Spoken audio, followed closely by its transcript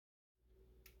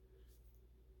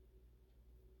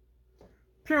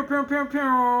Pew, pew, pew,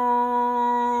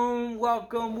 pew.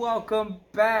 Welcome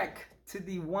back to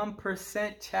the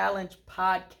 1% Challenge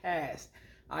podcast.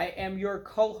 I am your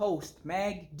co-host,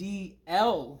 Mag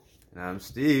DL. And I'm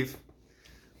Steve.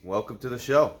 Welcome to the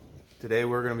show. Today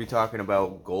we're going to be talking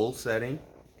about goal setting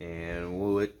and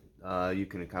what you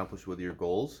can accomplish with your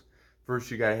goals. First,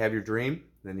 you got to have your dream,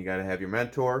 then you got to have your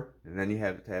mentor, and then you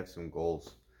have to have some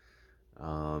goals.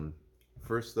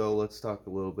 First, though, let's talk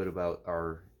a little bit about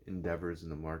our endeavors in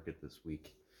the market this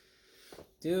week.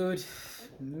 Dude,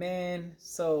 man,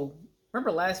 so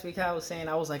remember last week I was saying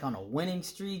I was like on a winning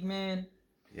streak, man?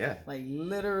 Yeah. Like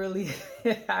literally,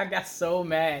 I got so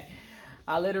mad.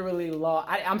 I literally lost.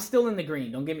 I'm still in the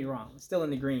green. Don't get me wrong. I'm still in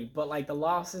the green. But like the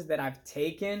losses that I've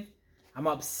taken, I'm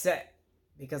upset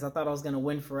because I thought I was going to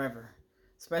win forever.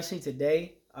 Especially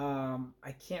today.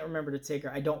 I can't remember the ticker.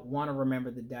 I don't want to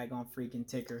remember the daggone freaking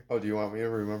ticker. Oh, do you want me to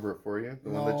remember it for you? The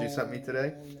one that you sent me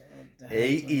today? No,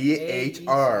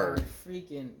 AEHR.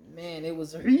 Freaking man, it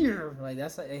was here. Like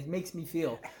it makes me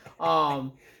feel.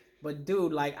 But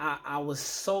dude, like I was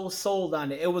so sold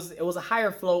on it. It was a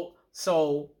higher float,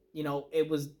 so it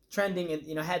was trending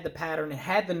and had the pattern, it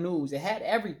had the news, it had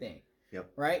everything.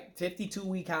 Yep. Right?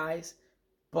 52-week highs,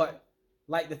 but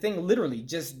like the thing literally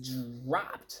just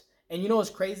dropped. And what's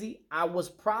crazy? I was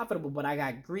profitable, but I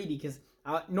got greedy because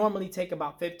I normally take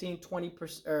about 15,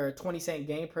 20 cent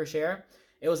gain per share.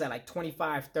 It was at like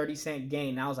 25, 30 cent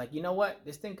gain. And I was like, you know what?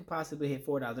 This thing could possibly hit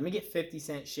 $4. Let me get 50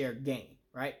 cent share gain,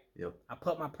 right? Yep. I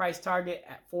put my price target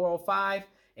at 405.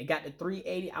 It got to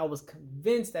 380. I was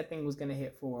convinced that thing was going to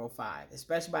hit 405,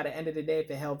 especially by the end of the day if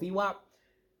it held VWAP.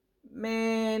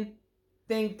 Man,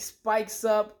 thing spikes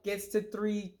up, gets to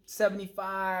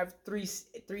 375,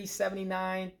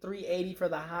 379, 380 for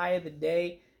the high of the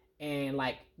day. And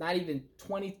like not even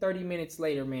 20, 30 minutes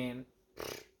later, man,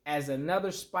 as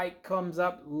another spike comes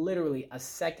up, literally a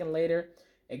second later,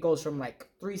 it goes from like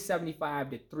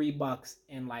 375 to $3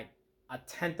 in like a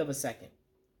tenth of a second.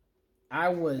 I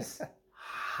was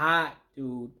hot,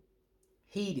 dude.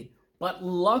 Heated. But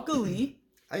luckily,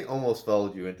 I almost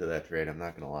followed you into that trade, I'm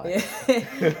not going to lie.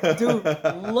 dude,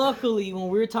 luckily, when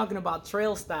we were talking about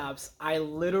trail stops, I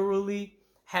literally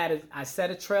I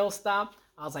set a trail stop.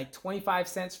 I was like 25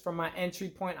 cents from my entry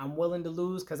point. I'm willing to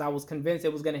lose because I was convinced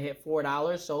it was going to hit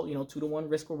 $4. So, 2-to-1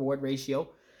 risk reward ratio.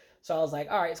 So I was like,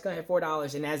 all right, it's going to hit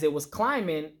 $4. And as it was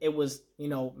climbing, it was,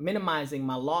 minimizing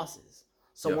my losses.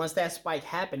 So Yep. Once that spike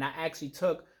happened, I actually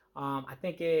took, I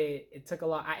think it took a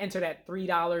lot. I entered at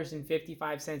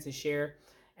 $3.55 a share.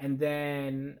 And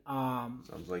then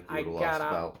sounds like you would have lost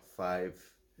about $5.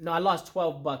 No, I lost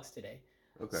 $12 today.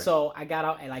 Okay. So I got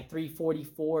out at like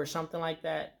 344 or something like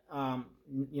that.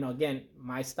 Again,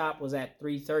 my stop was at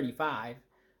 335.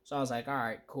 So I was like, all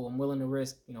right, cool. I'm willing to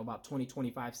risk, about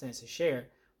 25 cents a share.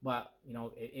 But,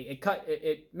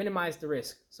 it minimized the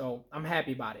risk. So I'm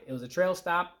happy about it. It was a trail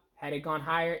stop. Had it gone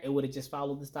higher, it would have just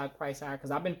followed the stock price higher.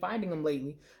 Because I've been finding them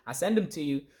lately. I send them to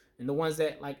you. And the ones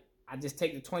that, like, I just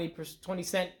take the 20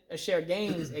 cent a share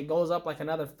gains. It goes up like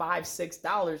another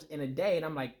 $5-6 in a day. And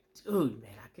I'm like, dude,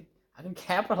 man, I can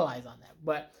capitalize on that.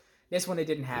 But this one, it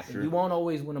didn't happen. Sure. You won't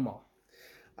always win them all.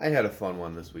 I had a fun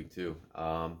one this week, too.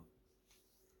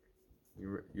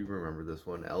 You remember this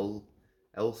one,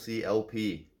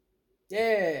 LCLP.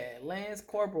 Yeah, Lance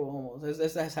Corporal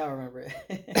almost. That's how I remember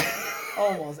it.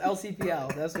 Almost.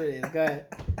 LCPL. That's what it is. Go ahead.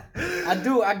 I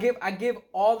do. I give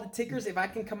all the tickers. If I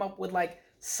can come up with like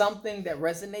something that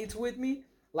resonates with me,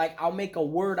 like I'll make a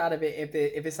word out of it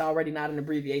if it's already not an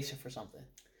abbreviation for something.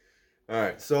 All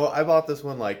right. So I bought this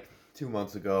one like 2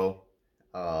 months ago.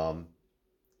 I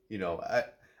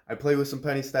play with some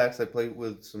penny stacks. I play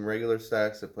with some regular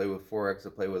stacks. I play with Forex.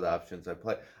 I play with options.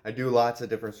 I do lots of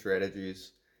different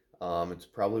strategies. It's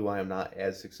probably why I'm not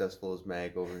as successful as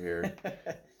Mag over here.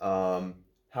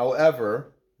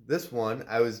 However, this one,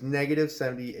 I was negative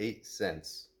 78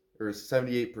 cents, or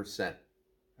 78%.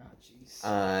 Oh, jeez.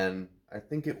 On, I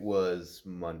think it was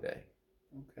Monday.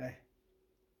 Okay.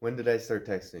 When did I start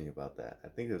texting you about that? I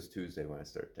think it was Tuesday when I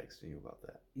started texting you about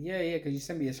that. Yeah, because you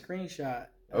sent me a screenshot.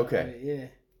 Okay. Yeah.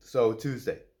 So,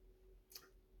 Tuesday.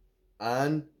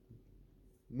 On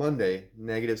Monday,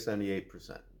 negative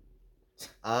 78%.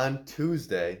 On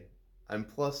Tuesday, I'm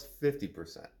plus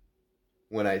 50%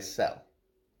 when I sell.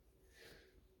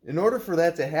 In order for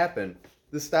that to happen,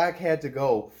 the stock had to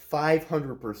go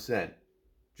 500%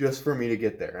 just for me to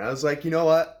get there. And I was like, you know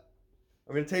what?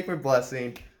 I'm going to take my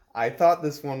blessing. I thought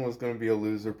this one was going to be a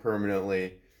loser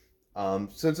permanently.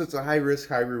 Since it's a high risk,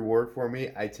 high reward for me,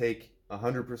 I take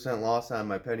 100% loss on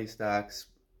my penny stocks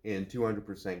and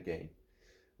 200% gain.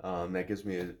 That gives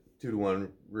me a 2-to-1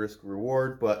 risk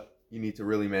reward, but you need to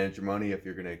really manage your money if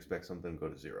you're going to expect something to go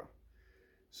to zero.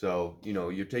 So,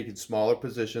 you're taking smaller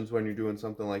positions when you're doing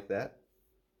something like that.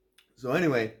 So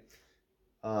anyway,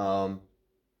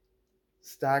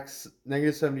 stocks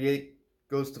negative 78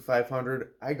 goes to 500.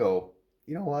 I go,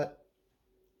 you know what?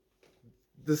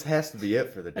 This has to be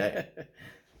it for the day.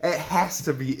 It has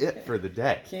to be it for the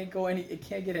day. It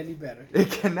can't get any better. It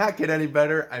cannot get any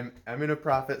better. I'm in a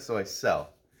profit, so I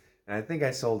sell. And I think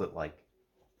I sold at like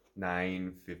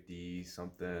 9.50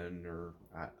 something, or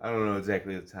I don't know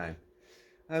exactly the time.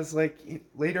 I was like,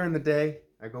 later in the day,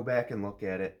 I go back and look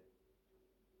at it.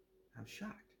 I'm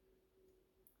shocked.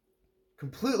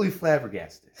 Completely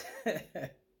flabbergasted.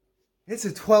 It's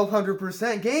a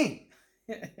 1,200% gain.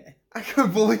 I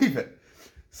couldn't believe it.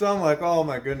 So I'm like, oh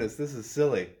my goodness, this is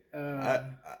silly.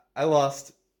 I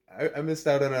lost. I missed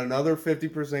out on another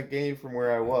 50% gain from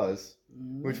where I was,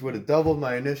 which would have doubled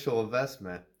my initial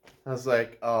investment. I was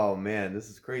like, oh man, this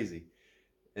is crazy.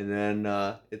 And then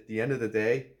at the end of the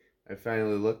day, I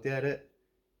finally looked at it.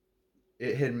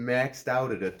 It had maxed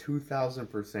out at a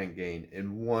 2,000% gain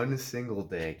in one single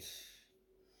day.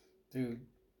 Dude,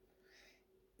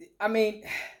 I mean,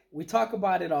 we talk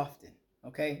about it often,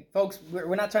 okay? Folks,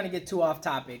 we're not trying to get too off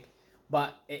topic,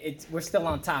 but we're still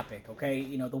on topic, okay?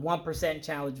 The 1%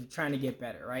 challenge, we're trying to get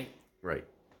better, right? Right.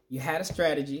 You had a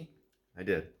strategy. I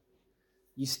did.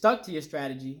 You stuck to your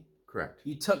strategy. Correct.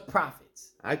 You took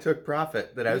profits. I took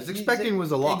profit that I was expecting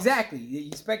was a loss. Exactly. You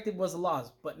expected was a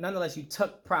loss, but nonetheless, you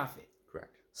took profit.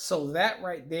 Correct. So that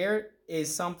right there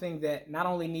is something that not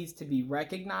only needs to be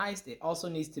recognized, it also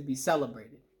needs to be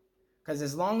celebrated. Because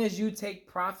as long as you take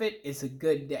profit, it's a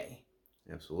good day.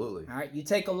 Absolutely. All right. You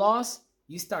take a loss,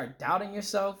 you start doubting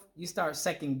yourself. You start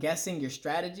second guessing your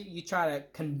strategy. You try to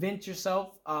convince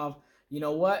yourself of, you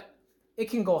know what? It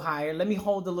can go higher. Let me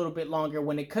hold a little bit longer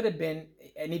when it could have been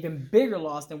an even bigger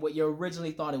loss than what you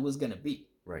originally thought it was going to be.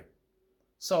 Right.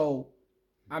 So,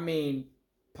 I mean,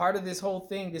 part of this whole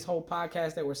thing, this whole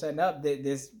podcast that we're setting up,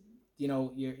 this,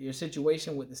 your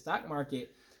situation with the stock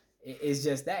market is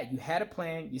just that. You had a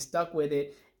plan, you stuck with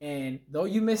it, and though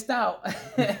you missed out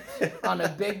on a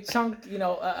big chunk,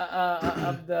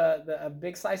 of the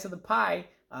big slice of the pie,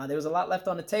 there was a lot left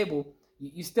on the table.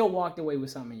 You still walked away with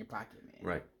something in your pocket, man.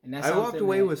 Right. And that's I walked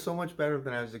away with so much better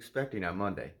than I was expecting on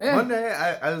Monday. Yeah. Monday,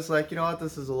 I was like, you know what?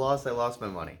 This is a loss. I lost my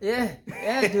money. Yeah,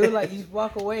 dude. Like, you just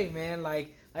walk away, man.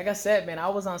 Like I said, man, I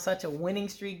was on such a winning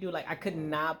streak, dude. Like, I could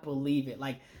not believe it.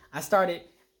 Like, I started.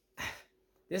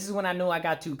 This is when I knew I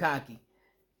got too cocky.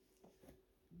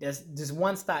 There's just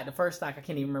one stock, the first stock, I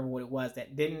can't even remember what it was,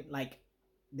 that didn't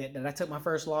that I took my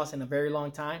first loss in a very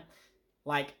long time.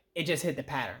 Like, it just hit the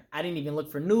pattern. I didn't even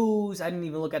look for news. I didn't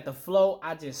even look at the flow.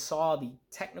 I just saw the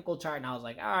technical chart and I was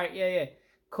like, all right, yeah,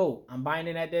 cool. I'm buying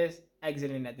in at this,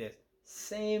 exiting at this.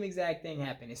 Same exact thing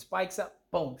happened. It spikes up,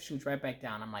 boom, shoots right back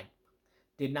down. I'm like,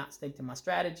 did not stick to my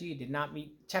strategy. Did not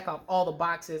check off all the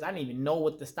boxes. I didn't even know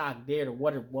what the stock did or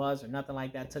what it was or nothing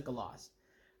like that. Took a loss.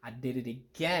 I did it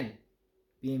again,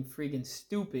 being freaking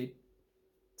stupid.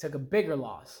 Took a bigger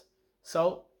loss.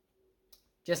 So,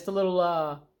 just a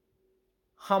little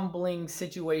humbling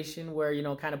situation where,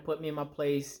 kind of put me in my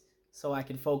place so I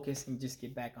can focus and just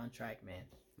get back on track, man.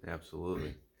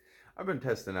 Absolutely. I've been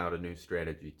testing out a new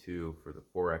strategy too for the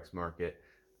Forex market.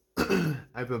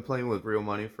 I've been playing with real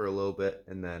money for a little bit,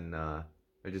 and then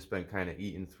I've just been kind of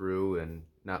eating through and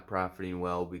not profiting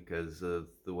well because of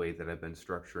the way that I've been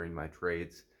structuring my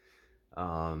trades.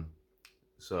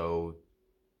 So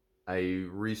I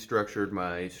restructured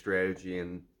my strategy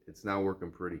and it's now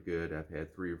working pretty good. I've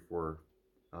had 3 or 4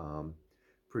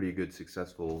 pretty good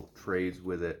successful trades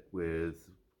with it, with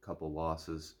a couple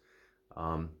losses.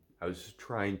 I was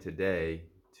trying today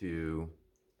to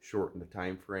shorten the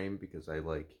time frame because I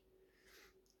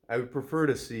would prefer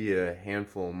to see a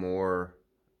handful more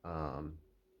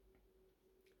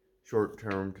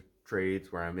short-term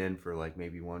trades where I'm in for like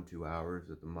maybe 1-2 hours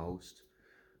at the most,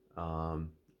 and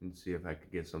see if I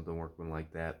could get something working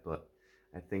like that. But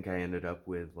I think I ended up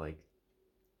with like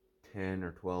 10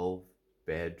 or 12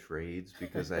 bad trades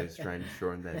because I was trying to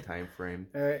shorten that time frame.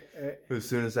 All right. As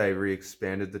soon as I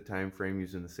re-expanded the time frame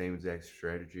using the same exact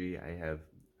strategy,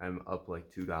 I'm up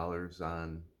like $2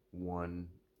 on one.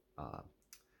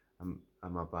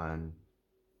 I'm up on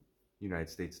United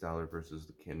States dollar versus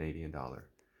the Canadian dollar,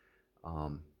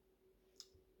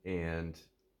 and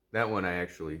that one I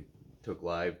actually took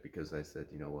live because I said,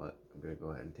 you know what, I'm gonna go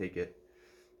ahead and take it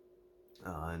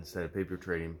instead of paper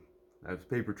trading. I was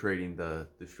paper trading the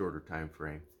shorter time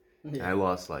frame. Yeah. I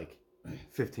lost like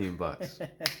 $15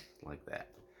 like that.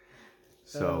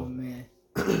 So, oh man.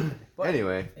 But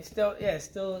anyway, it's still it's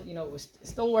still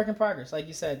a work in progress. Like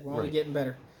you said, we're only getting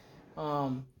better.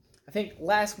 I think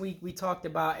last week we talked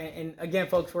about, and again,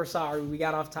 folks, we're sorry we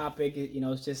got off topic.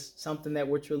 It's just something that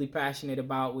we're truly passionate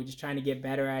about. We're just trying to get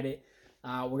better at it.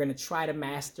 We're gonna try to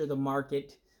master the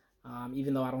market,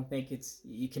 even though I don't think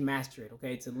you can master it.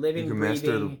 Okay, it's a You living, can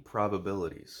master the breathing.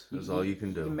 probabilities. Is all you can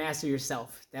You do. can master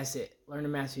yourself. That's it. Learn to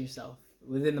master yourself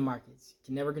within the markets. You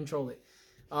can never control it.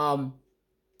 Um,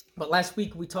 but last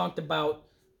week we talked about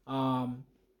um,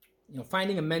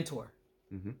 finding a mentor,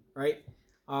 Mm-hmm. right?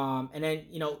 And then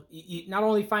you not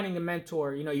only finding a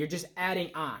mentor, you're just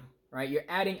adding on, right? You're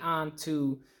adding on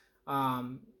to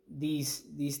um, these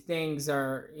things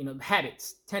are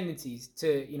habits, tendencies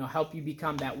to help you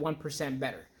become that 1%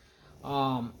 better.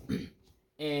 Um,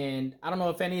 and I don't know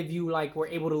if any of you like were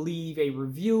able to leave a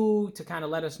review to kind of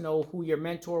let us know who your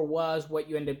mentor was, what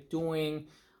you ended up doing,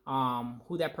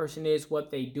 who that person is,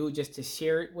 what they do, just to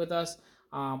share it with us,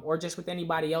 or just with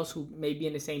anybody else who may be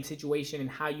in the same situation and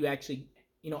how you actually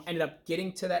ended up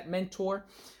getting to that mentor.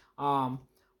 Um,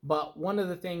 but one of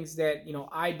the things that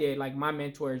I did, like my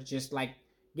mentor, is just like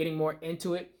getting more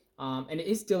into it, and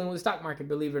it's dealing with the stock market,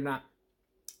 believe it or not.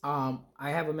 I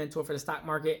have a mentor for the stock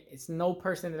market. It's no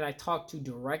person that I talk to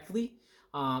directly.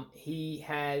 He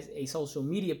has a social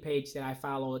media page that I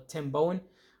follow, Tim Bowen,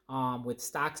 with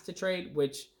Stocks to Trade,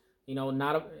 which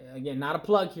not a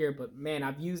plug here, but man,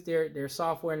 I've used their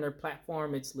software and their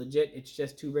platform. It's legit. It's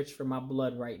just too rich for my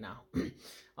blood right now.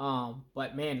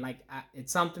 But man,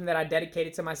 it's something that I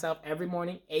dedicated to myself every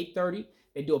morning, 8:30.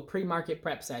 They do a pre-market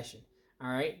prep session. All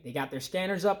right, they got their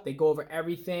scanners up. They go over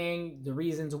everything, the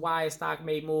reasons why a stock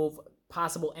may move,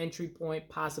 possible entry point,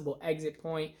 possible exit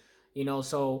point.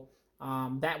 So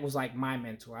that was like my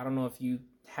mentor. I don't know if you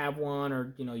have one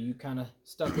or you kind of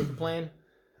stuck with the plan.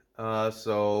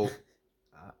 So,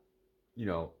 you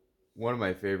know, one of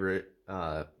my favorite,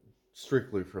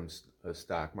 strictly from a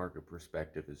stock market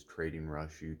perspective, is Trading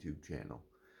Rush YouTube channel.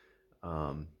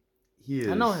 Um, he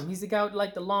I know is. him. He's the guy with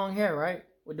like the long hair, right?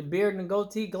 With the beard and the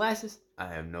goatee, glasses. I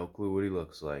have no clue what he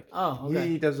looks like. Oh, okay.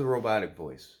 He does a robotic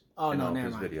voice Oh in no, all of never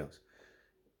his mind. videos.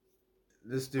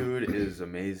 This dude is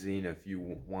amazing. If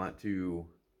you want to,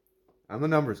 I'm a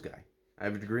numbers guy. I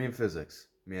have a degree in physics.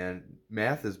 Man,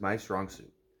 math is my strong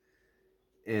suit.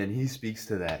 And he speaks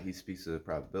to that. He speaks to the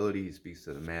probability. He speaks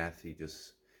to the math. He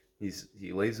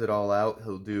lays it all out.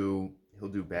 He'll do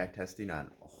back testing on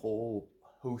a whole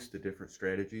host of different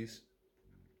strategies.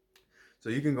 So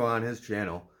you can go on his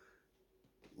channel,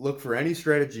 look for any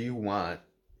strategy you want.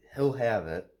 He'll have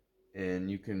it, and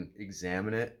you can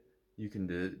examine it. You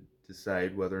can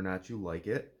decide whether or not you like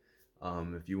it,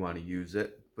 if you want to use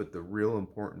it. But the real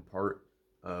important part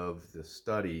of the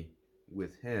study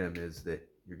with him is that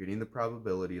you're getting the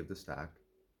probability of the stock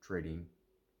trading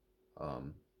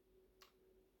um,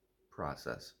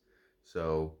 process.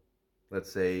 So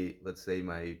let's say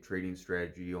my trading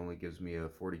strategy only gives me a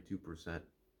 42%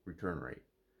 return rate.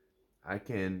 I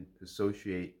can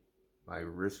associate my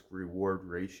risk reward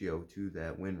ratio to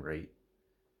that win rate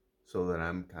so that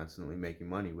I'm constantly making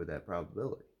money with that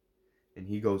probability. And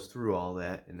he goes through all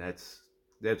that, and that's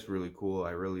really cool.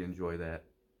 I really enjoy that,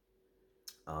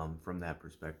 from that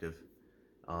perspective.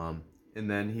 Um, and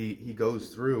then he goes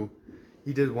through.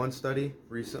 He did one study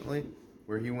recently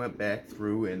where he went back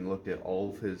through and looked at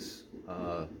all of his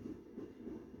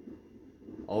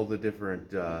all the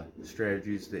different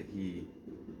strategies that he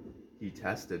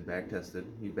tested, back tested.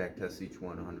 He back tests each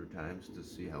one 100 times to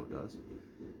see how it does,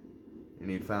 and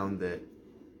he found that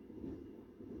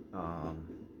I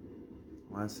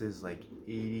want to say it's like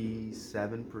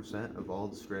 87% of all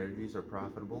the strategies are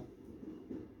profitable.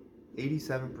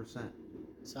 87%.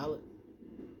 Solid.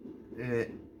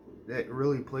 And that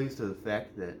really plays to the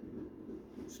fact that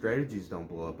strategies don't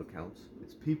blow up accounts.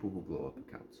 It's people who blow up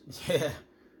accounts.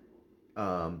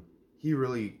 Yeah. He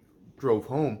really drove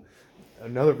home.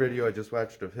 Another video I just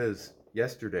watched of his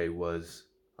yesterday was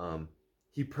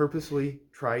he purposely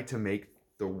tried to make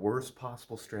the worst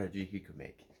possible strategy he could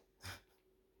make.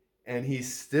 And he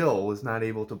still was not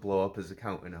able to blow up his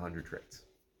account in 100 trades.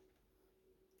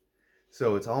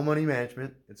 So it's all money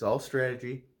management. It's all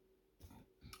strategy.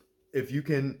 If you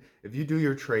do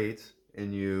your trades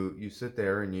and you sit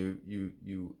there and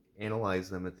you analyze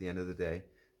them at the end of the day,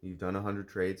 you've done 100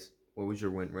 trades. What was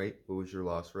your win rate? What was your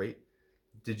loss rate?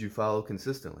 Did you follow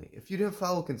consistently? If you didn't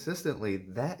follow consistently,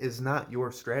 that is not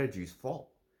your strategy's fault.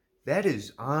 That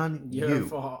is on you.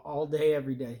 For all day,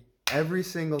 every day. Every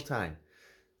single time.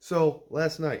 So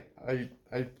last night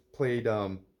I played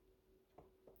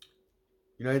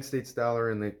United States dollar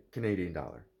and the Canadian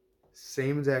dollar.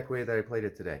 Same exact way that I played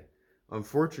it today.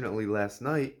 Unfortunately, last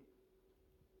night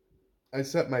I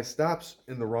set my stops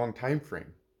in the wrong time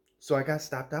frame. So I got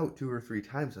stopped out 2 or 3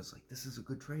 times. I was like, this is a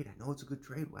good trade. I know it's a good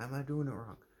trade. Why am I doing it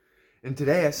wrong? And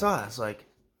today I saw it. I was like,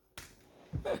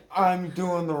 I'm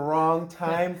doing the wrong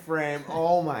time frame.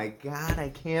 Oh my God, I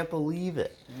can't believe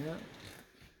it. Yeah.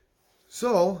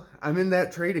 So I'm in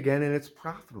that trade again, and it's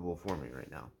profitable for me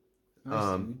right now.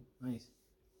 Nice, dude. Nice.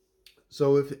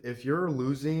 So if you're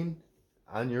losing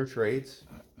on your trades,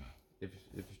 if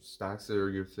stocks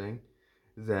are your thing,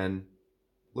 then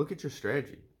look at your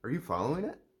strategy. Are you following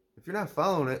it? If you're not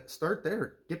following it, start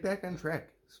there. Get back on track.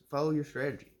 Follow your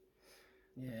strategy.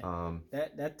 Yeah.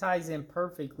 That ties in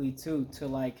perfectly too to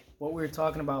like what we were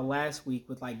talking about last week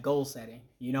with like goal setting.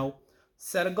 You know,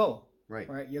 set a goal. Right.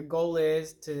 Right. Your goal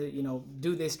is to, you know,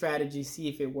 do this strategy, see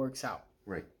if it works out.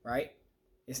 Right. Right.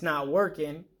 It's not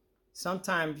working.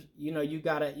 Sometimes, you know, you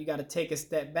gotta take a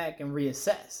step back and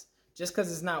reassess. Just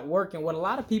because it's not working, what a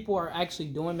lot of people are actually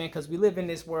doing, man, because we live in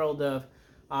this world of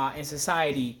in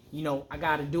society, you know, I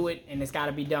gotta do it and it's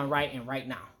gotta be done right and right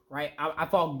now. Right. I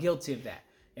fall guilty of that.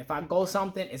 If I go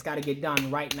something, it's gotta get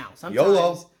done right now. Sometimes,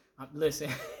 YOLO. Listen,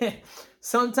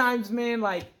 sometimes, man,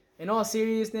 like in all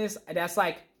seriousness, that's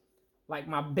like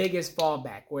my biggest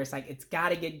fallback, where it's like it's got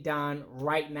to get done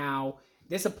right now.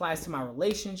 This applies to my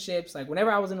relationships. Like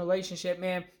whenever I was in a relationship,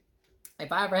 man,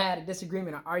 if I ever had a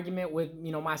disagreement or argument with,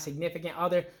 you know, my significant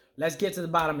other, let's get to the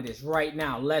bottom of this right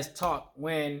now. Let's talk.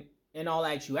 When in all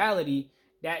actuality,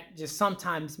 that just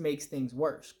sometimes makes things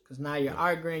worse, because now you're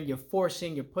arguing, you're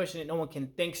forcing, you're pushing it. No one can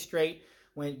think straight,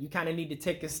 when you kind of need to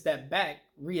take a step back,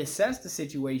 reassess the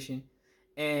situation,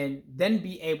 and then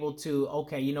be able to,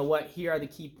 okay, you know what, here are the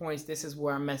key points, this is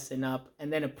where I'm messing up,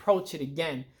 and then approach it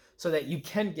again so that you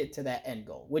can get to that end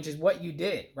goal, which is what you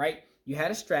did, right? You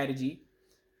had a strategy,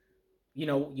 you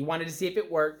know, you wanted to see if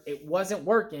it worked, it wasn't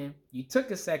working, you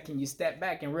took a second, you stepped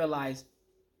back and realized,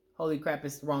 holy crap,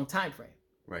 it's the wrong time frame.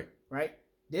 Right?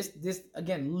 This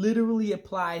again literally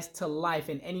applies to life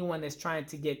and anyone that's trying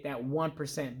to get that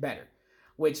 1% better,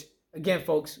 which again,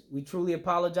 folks, we truly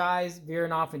apologize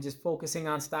veering off and just focusing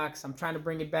on stocks. I'm trying to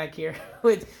bring it back here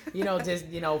with, you know, just,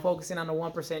 you know, focusing on the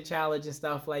 1% challenge and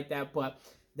stuff like that. But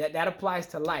that applies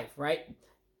to life, right?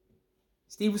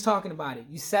 Steve was talking about it.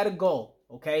 You set a goal,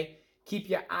 okay? Keep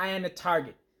your eye on the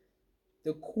target.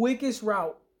 The quickest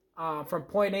route from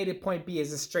point A to point B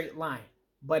is a straight line.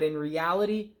 But in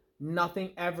reality,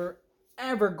 nothing ever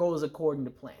goes according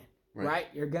to plan. Right?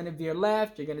 You're going to veer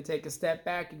left, you're going to take a step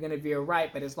back, you're going to veer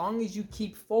right. But as long as you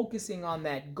keep focusing on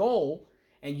that goal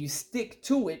and you stick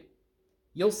to it,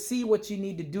 you'll see what you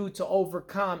need to do to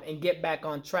overcome and get back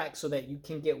on track so that you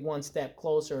can get one step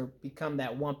closer, become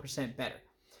that 1% better.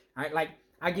 All right, like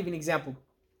I'll give you an example.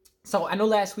 So I know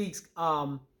last week's,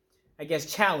 I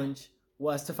guess, challenge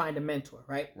was to find a mentor,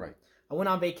 right? Right. I went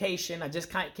on vacation. I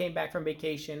just came back from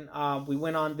vacation. We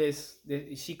went on this,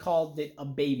 she called it a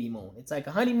baby moon. It's like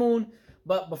a honeymoon,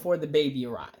 but before the baby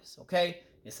arrives, okay?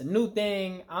 It's a new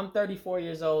thing. I'm 34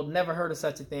 years old, never heard of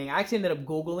such a thing. I actually ended up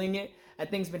Googling it. That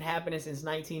thing's been happening since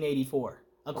 1984,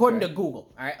 according to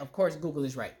Google, all right? Of course, Google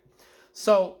is right.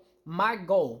 So my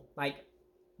goal, like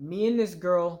me and this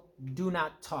girl do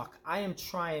not talk. I am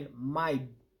trying my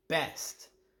best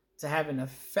to have an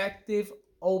effective,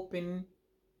 open,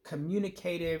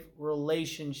 communicative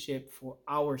relationship for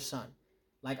our son.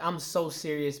 Like, I'm so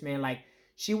serious, man. Like,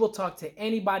 she will talk to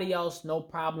anybody else, no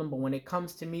problem, but when it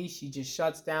comes to me, she just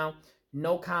shuts down.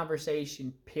 No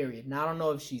conversation, period. Now, I don't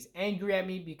know if she's angry at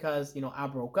me because, you know, I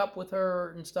broke up with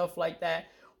her and stuff like that,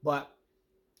 but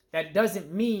that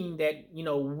doesn't mean that, you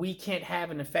know, we can't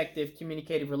have an effective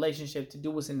communicative relationship to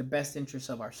do what's in the best interest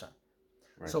of our son.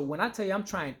 Right. So when I tell you I'm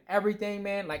trying everything,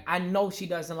 man, like, I know she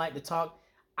doesn't like to talk.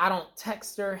 I don't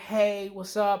text her, hey,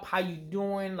 what's up? How you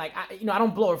doing? Like, I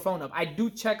don't blow her phone up. I do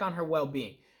check on her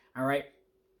well-being, all right?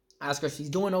 Ask her if she's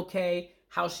doing okay,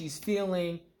 how she's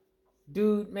feeling.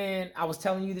 Dude, man, I was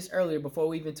telling you this earlier before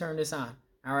we even turned this on,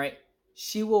 all right?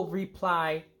 She will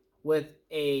reply with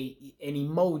an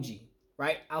emoji,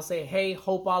 right? I'll say, hey,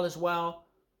 hope all is well.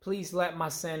 Please let my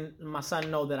son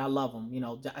know that I love him. You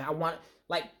know,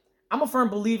 I'm a firm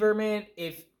believer, man,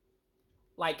 if,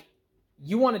 like,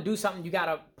 you want to do something, you got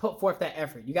to put forth that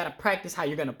effort. You got to practice how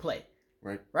you're going to play.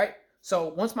 Right? So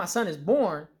once my son is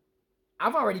born,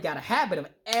 I've already got a habit of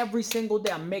every single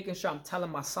day, I'm making sure I'm telling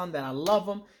my son that I love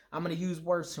him. I'm going to use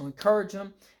words to encourage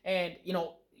him. And, you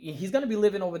know, he's going to be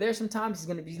living over there sometimes. He's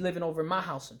going to be living over in my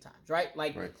house sometimes, right?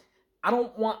 Like, I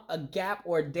don't want a gap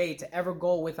or a day to ever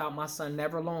go without my son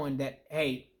never knowing that,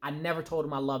 hey, I never told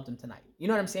him I loved him tonight. You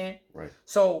know what I'm saying? Right.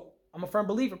 So I'm a firm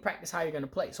believer, practice how you're going to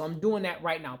play. So I'm doing that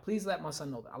right now. Please let my son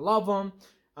know that I love him.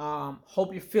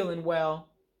 Hope you're feeling well.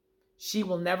 She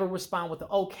will never respond with the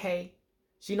okay.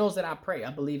 She knows that I pray.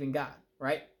 I believe in God,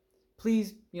 right?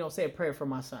 please, say a prayer for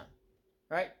my son,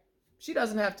 right? She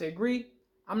doesn't have to agree.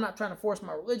 I'm not trying to force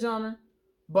my religion on her,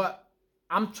 but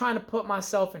I'm trying to put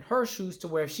myself in her shoes to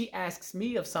where if she asks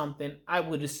me of something, I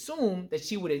would assume that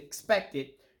she would expect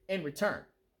it in return.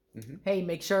 Mm-hmm. Hey,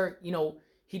 make sure,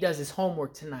 he does his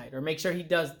homework tonight, or make sure he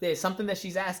does this, something that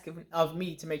she's asking of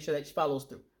me to make sure that she follows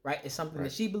through, right? It's something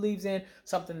that she believes in,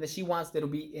 something that she wants that'll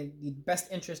be in the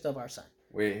best interest of our son.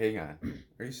 Wait, hang on.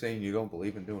 Are you saying you don't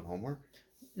believe in doing homework?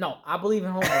 No, I believe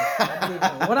in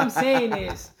homework. What I'm saying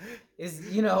is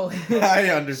I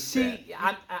understand.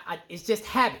 It's just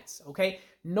habits, okay?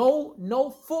 No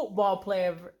football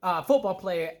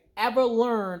player ever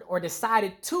learned or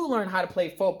decided to learn how to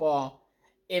play football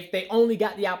if they only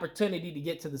got the opportunity to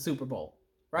get to the Super Bowl,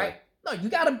 right? No, you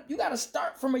gotta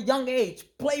start from a young age.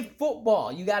 Play football.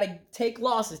 You gotta take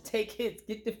losses, take hits,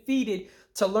 get defeated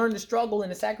to learn the struggle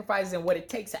and the sacrifices and what it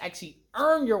takes to actually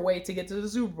earn your way to get to the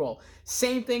Super Bowl.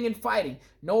 Same thing in fighting.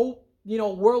 No,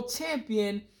 world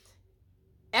champion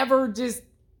ever just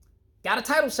got a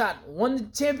title shot, won the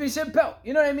championship belt.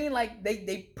 You know what I mean? Like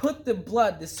they put the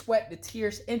blood, the sweat, the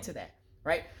tears into that,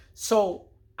 right? So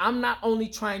I'm not only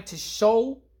trying to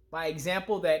show by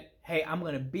example that, hey, I'm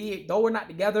going to be, though we're not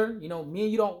together, me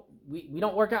and you we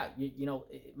don't work out.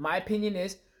 My opinion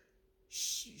is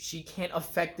she can't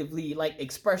effectively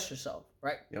express herself,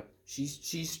 right? Yep.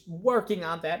 She's working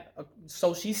on that,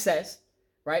 so she says,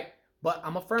 right? But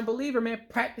I'm a firm believer, man,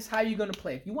 practice how you're going to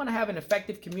play. If you want to have an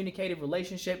effective communicative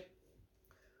relationship,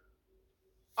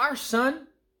 our son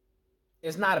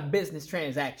is not a business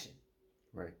transaction.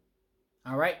 Right.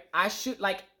 All right.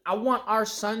 I want our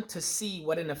son to see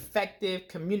what an effective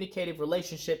communicative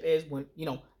relationship is when,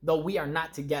 though we are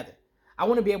not together. I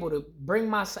want to be able to bring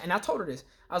my son, and I told her this.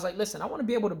 I was like, listen, I want to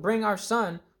be able to bring our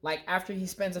son, after he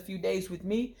spends a few days with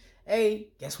me, hey,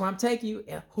 guess where I'm taking you?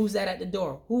 Who's that at the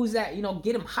door? Who's that?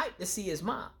 Get him hyped to see his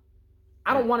mom.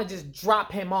 I don't want to just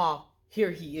drop him off. Here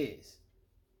he is.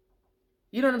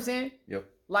 You know what I'm saying? Yep.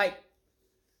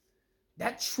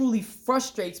 That truly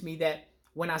frustrates me that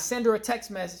when I send her a text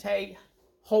message, hey,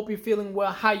 hope you're feeling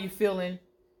well, how you feeling?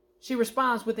 She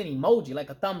responds with an emoji,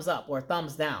 like a thumbs up or a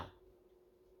thumbs down.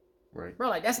 Right.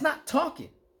 Bro, that's not talking.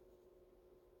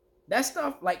 That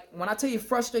stuff, when I tell you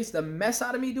frustrates the mess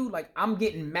out of me, dude, I'm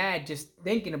getting mad just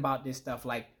thinking about this stuff.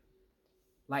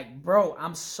 Bro,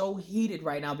 I'm so heated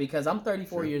right now because I'm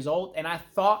 34 years old, and I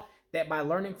thought that by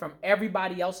learning from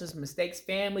everybody else's mistakes,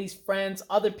 families, friends,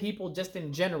 other people, just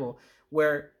in general,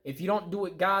 where if you don't do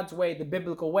it God's way, the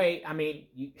biblical way, I mean,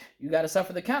 you got to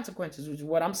suffer the consequences, which is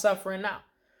what I'm suffering now.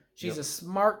 She's a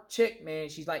smart chick, man.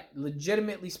 She's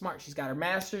legitimately smart. She's got her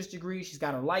master's degree. She's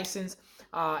got her license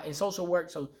in social work.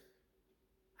 So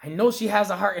I know she has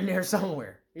a heart in there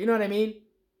somewhere. You know what I mean?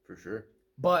 For sure.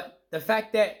 But the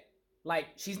fact that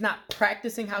she's not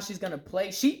practicing how she's going to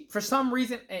play, she, for some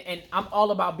reason, and I'm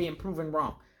all about being proven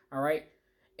wrong. All right.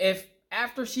 If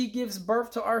after she gives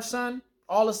birth to our son,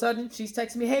 all of a sudden she's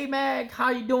texting me, hey Mag, how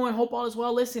you doing? Hope all is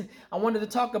well. Listen, I wanted to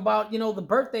talk about, the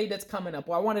birthday that's coming up.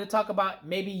 Or I wanted to talk about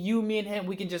maybe you, me and him,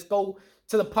 we can just go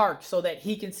to the park so that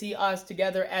he can see us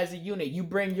together as a unit. You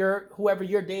bring whoever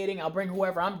you're dating, I'll bring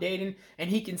whoever I'm dating, and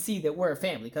he can see that we're a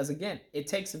family. Because again, it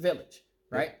takes a village,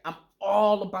 right? I'm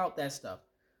all about that stuff.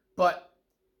 But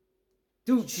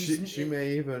dude, she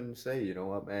may even say, you know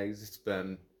what, Mags, it's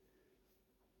been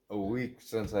a week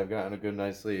since I've gotten a good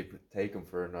night's sleep. Take him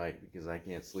for a night because I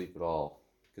can't sleep at all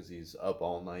because he's up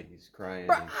all night. He's crying.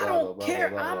 Bro, I don't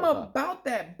care. I'm about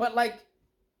that. But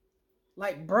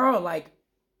bro,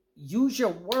 use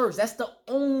your words. That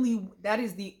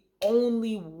is the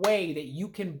only way that you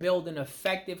can build an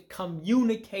effective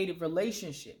communicative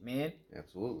relationship, man.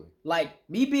 Absolutely.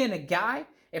 Me being a guy,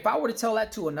 if I were to tell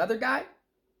that to another guy,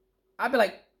 I'd be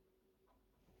like,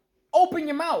 open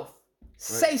your mouth.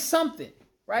 Say something.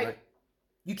 Right?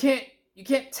 You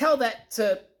can't tell that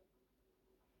to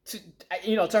her. I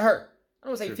don't want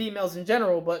to say females in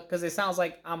general, but because it sounds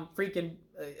like I'm freaking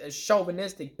a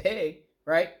chauvinistic pig,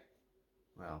 right?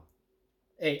 Wow.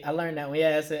 Hey, I learned that one.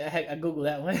 Yeah, I googled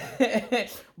that one.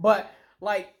 But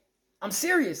I'm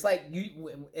serious.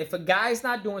 If a guy's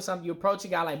not doing something, you approach a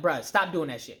guy like, bruh, stop doing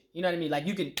that shit. You know what I mean?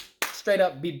 You can straight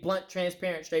up be blunt,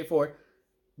 transparent, straightforward.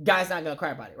 Guy's not gonna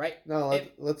cry about it, right? No,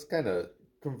 let's kind of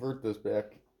convert this back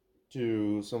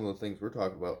to some of the things we're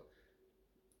talking about.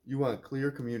 You want clear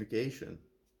communication.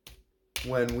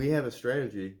 When we have a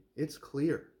strategy, it's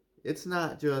clear. It's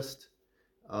not just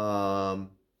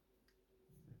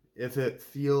if it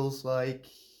feels like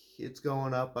it's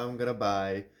going up, I'm going to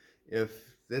buy. If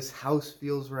this house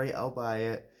feels right, I'll buy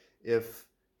it. If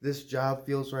this job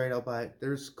feels right, I'll buy it.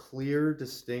 There's clear,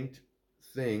 distinct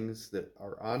things that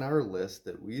are on our list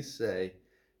that we say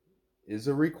is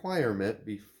a requirement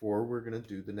before we're going to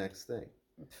do the next thing.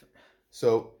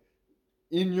 So,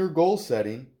 in your goal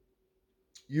setting,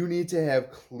 you need to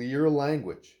have clear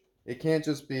language. It can't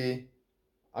just be,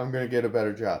 I'm going to get a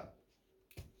better job.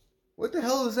 What the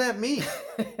hell does that mean?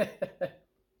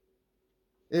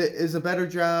 Is a better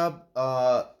job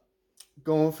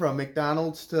going from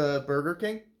McDonald's to Burger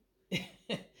King?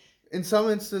 In some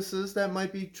instances, that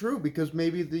might be true because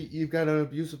maybe you've got an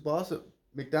abusive boss at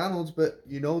McDonald's, but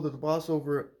you know that the boss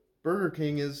over at Burger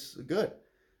King is good.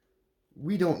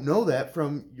 We don't know that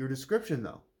from your description,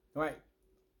 though. Right.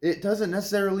 It doesn't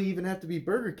necessarily even have to be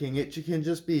Burger King. It can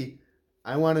just be,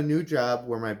 I want a new job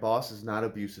where my boss is not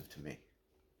abusive to me.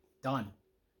 Done.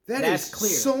 That's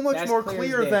clear. So much more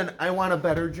clear than I want a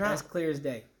better job. That's clear as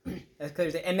day. That's clear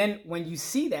as day. And then when you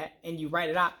see that and you write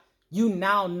it out, you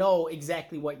now know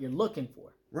exactly what you're looking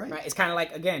for. Right. It's kind of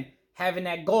like, again, having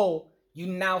that goal, you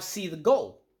now see the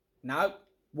goal. Now,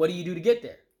 what do you do to get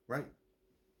there? Right.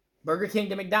 Burger King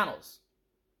to McDonald's.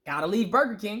 Gotta leave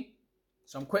Burger King,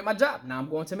 so I'm quitting my job. Now I'm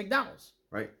going to McDonald's.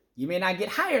 Right. You may not get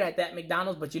hired at that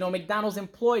McDonald's, but you know McDonald's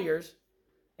employers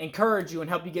encourage you and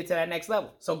help you get to that next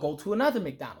level. So go to another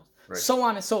McDonald's. Right. So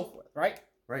on and so forth, right?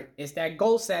 Right. It's that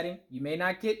goal setting. You may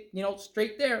not get,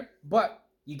 straight there, but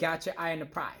you got your eye on the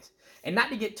prize. And not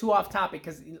to get too off topic,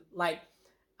 because,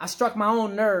 I struck my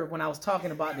own nerve when I was talking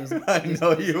about this. I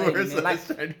know you were, so I was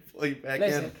trying to pull you back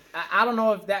in. I don't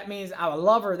know if that means I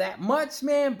love her that much,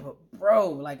 man, but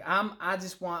bro, I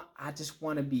just want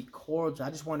to be cordial. I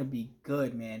just want to be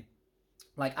good, man.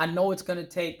 I know it's gonna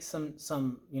take some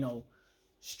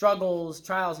struggles,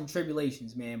 trials, and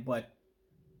tribulations, man, but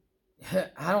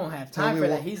I don't have time for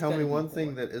that. Tell me one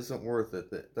thing that isn't worth it,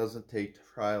 that doesn't take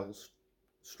trials,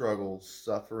 struggles,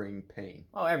 suffering, pain.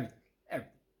 Oh, everything.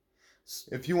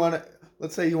 If you want to,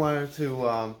 let's say you wanted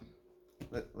to,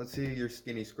 let's say you're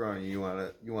skinny, scrawny. You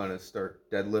want to start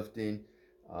deadlifting,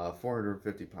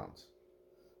 450 pounds.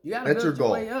 You gotta build your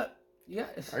way up.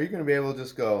 Are you going to be able to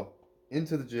just go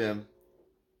into the gym,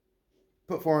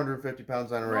 put 450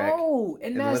 pounds on a rack,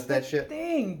 and that's the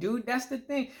thing, dude. That's the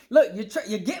thing. Look,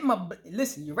 you're getting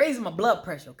you're raising my blood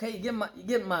pressure. Okay, you're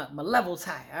getting my levels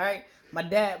high. All right. My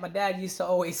dad used to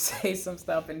always say some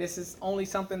stuff, and this is only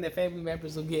something that family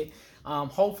members will get.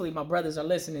 Hopefully my brothers are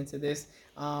listening to this.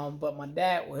 But my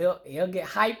dad, he'll get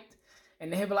hyped, and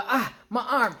then he'll be like, my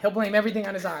arm. He'll blame everything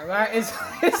on his arm, right? It's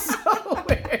so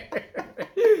weird.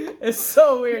 It's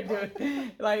so weird,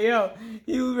 dude.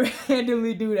 You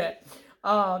randomly do that.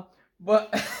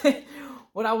 But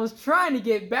what I was trying to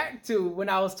get back to when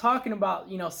I was talking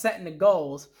about, setting the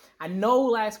goals, I know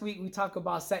last week we talked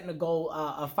about setting a goal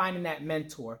of finding that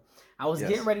mentor. I was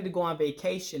getting ready to go on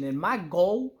vacation, and my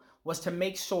goal was to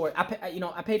make sure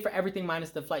I paid for everything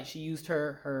minus the flight. She used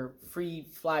her free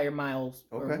flyer miles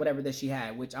or whatever that she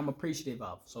had, which I'm appreciative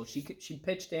of. So she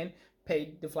pitched in,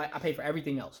 paid the flight. I paid for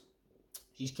everything else.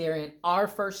 She's carrying our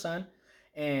first son,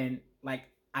 and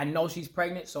I know she's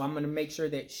pregnant, so I'm going to make sure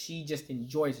that she just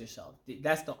enjoys herself.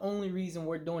 That's the only reason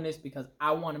we're doing this, because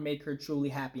I want to make her truly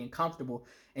happy and comfortable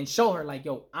and show her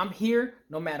yo, I'm here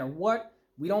no matter what.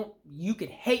 You can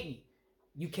hate me.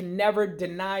 You can never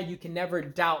deny, you can never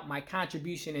doubt my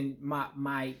contribution and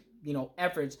my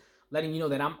efforts, letting you know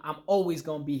that I'm always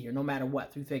going to be here no matter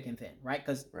what, through thick and thin, right?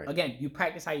 Because again, you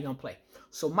practice how you're going to play.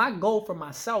 So my goal for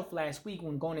myself last week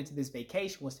when going into this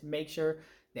vacation was to make sure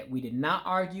that we did not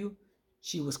argue.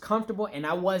 She was comfortable, and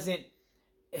I wasn't,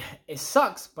 it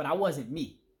sucks, but I wasn't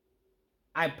me.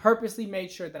 I purposely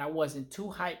made sure that I wasn't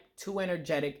too hyped, too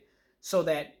energetic, so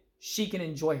that she can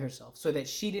enjoy herself, so that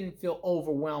she didn't feel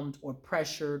overwhelmed or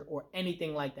pressured or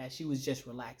anything like that. She was just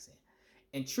relaxing.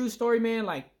 And true story, man,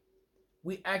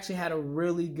 we actually had a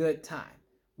really good time.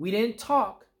 We didn't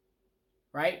talk,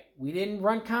 right? We didn't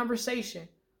run conversation,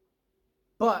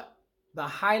 but the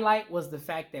highlight was the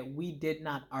fact that we did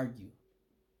not argue.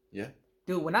 Yeah.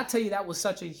 Dude, when I tell you that was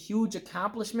such a huge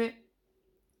accomplishment,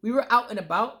 we were out and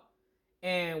about,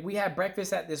 and we had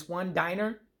breakfast at this one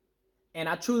diner, and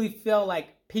I truly feel like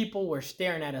people were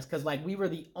staring at us because we were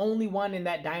the only one in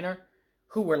that diner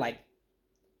who were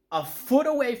a foot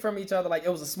away from each other. It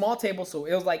was a small table, so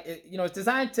it was it's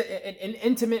designed to an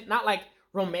intimate, not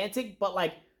romantic,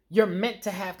 but you're meant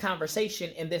to have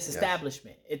conversation in this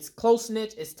establishment. It's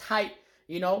close-knit, it's tight,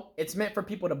 it's meant for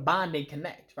people to bond and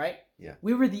connect, right? Yeah.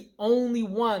 We were the only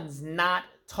ones not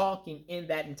talking in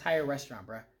that entire restaurant,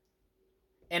 bro.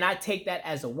 And I take that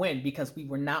as a win because we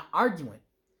were not arguing.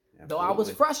 Absolutely. Though I was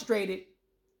frustrated,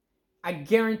 I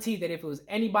guarantee that if it was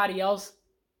anybody else,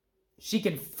 she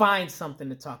can find something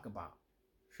to talk about.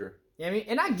 Sure. You know what I mean?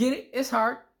 And I get it. It's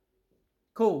hard.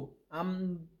 Cool.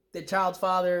 I'm the child's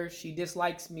father. She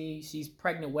dislikes me. She's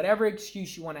pregnant. Whatever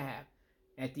excuse you want to have.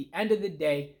 At the end of the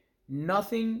day,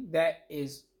 nothing that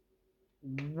is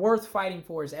worth fighting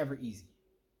for is ever easy.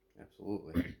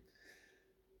 Absolutely.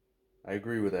 I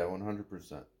agree with that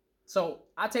 100%. So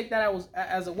I take that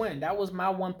as a win. That was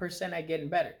my 1% at getting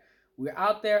better. We're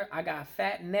out there. I got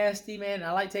fat and nasty, man.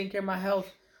 I like taking care of my health.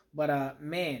 But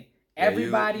man, Yeah,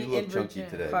 everybody you look in chunky Virginia,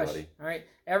 today, hush, buddy. all right.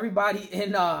 Everybody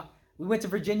in we went to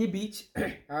Virginia Beach,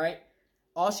 all right.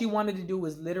 All she wanted to do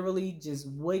was literally just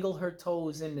wiggle her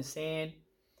toes in the sand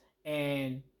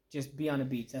and just be on the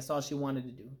beach. That's all she wanted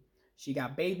to do. She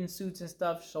got bathing suits and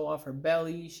stuff, show off her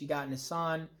belly. She got in the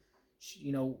sun.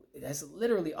 That's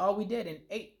literally all we did and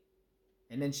ate.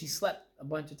 And then she slept a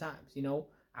bunch of times.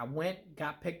 I went,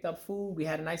 got picked up food. We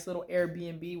had a nice little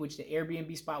Airbnb, which the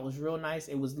Airbnb spot was real nice.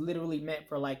 It was literally meant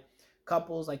for like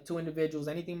couples, like two individuals.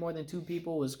 Anything more than two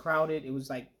people was crowded. It was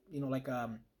like, it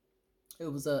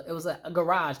was a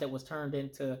garage that was turned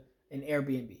into an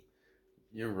Airbnb.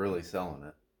 You're really selling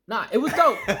it. Nah, it was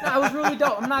dope. Nah, it was really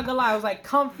dope. I'm not gonna lie. It was like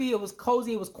comfy. It was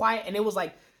cozy. It was quiet, and it was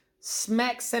like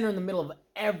smack center in the middle of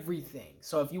everything.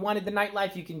 So if you wanted the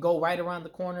nightlife, you can go right around the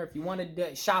corner. If you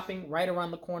wanted shopping, right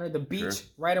around the corner. The beach, Sure.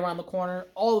 right around the corner.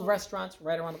 All the restaurants,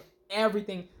 right around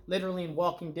everything, literally in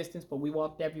walking distance. But we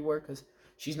walked everywhere because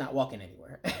she's not walking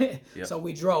anywhere. Yep. So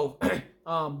we drove.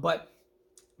 But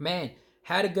man,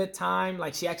 had a good time.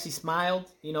 Like she actually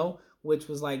smiled, which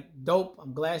was like dope.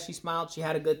 I'm glad she smiled. She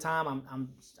had a good time.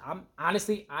 I'm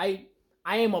honestly, I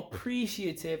am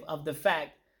appreciative of the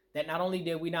fact that not only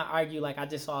did we not argue, like I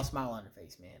just saw a smile on her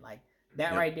face, man. Like that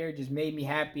Yep. right there just made me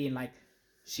happy, and like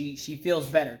she feels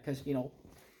better because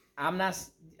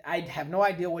I have no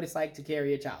idea what it's like to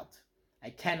carry a child. I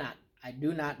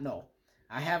do not know.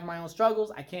 I have my own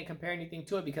struggles. I can't compare anything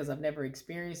to it because I've never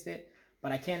experienced it,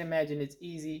 but I can't imagine it's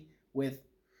easy with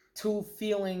two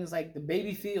feelings. Like the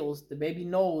baby feels, the baby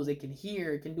knows, it can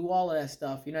hear, it can do all of that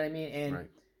stuff. You know what I mean? And Right.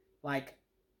 like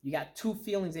you got two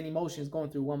feelings and emotions going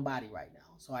through one body right now.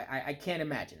 So I can't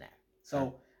imagine that. So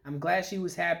Sure. I'm glad she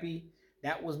was happy.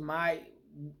 That was my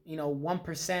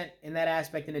 1% in that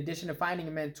aspect. In addition to finding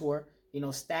a mentor,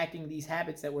 stacking these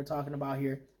habits that we're talking about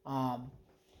here.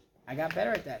 I got better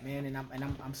at that, man, and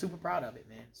I'm super proud of it,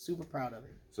 man. Super proud of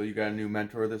it. So you got a new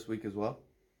mentor this week as well?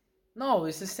 No,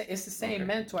 it's the same Okay.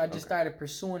 mentor. I just started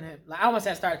pursuing him. Like I almost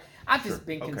had started. I've just Sure.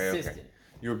 been Okay, consistent. okay.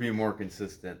 You were being more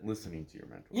consistent listening to your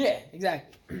mentor. Yeah,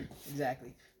 exactly,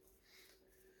 exactly.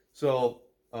 So,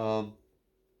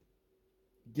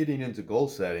 getting into goal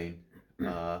setting,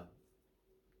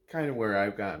 kind of where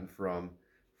I've gotten from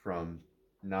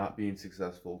not being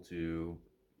successful to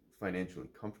financially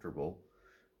comfortable.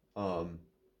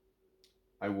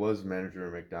 I was manager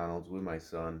at McDonald's with my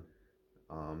son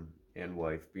and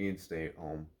wife being stay at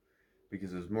home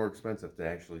because it was more expensive to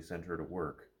actually send her to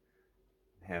work,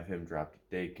 have him drop to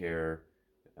daycare.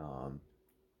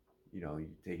 You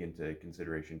take into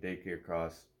consideration daycare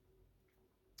costs,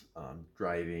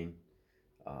 driving,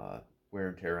 wear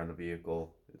and tear on the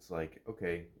vehicle. It's like,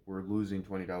 okay, we're losing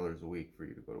 $20 a week for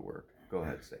you to go to work. Go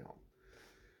ahead, stay home.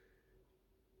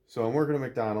 So I'm working at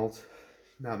McDonald's,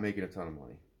 not making a ton of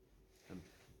money. I'm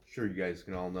sure you guys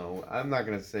can all know. I'm not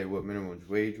going to say what minimum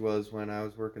wage was when I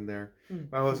was working there.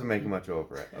 But I wasn't making much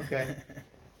over it, okay?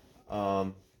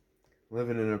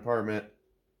 Living in an apartment,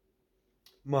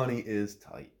 money is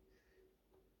tight.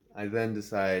 I then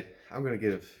decide I'm going to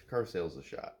give car sales a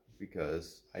shot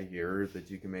because I hear that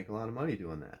you can make a lot of money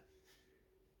doing that.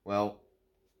 Well,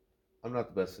 I'm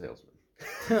not the best salesman.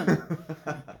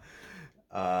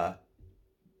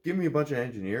 Give me a bunch of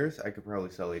engineers, I could probably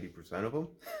sell 80% of them.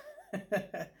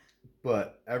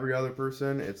 But every other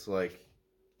person, it's like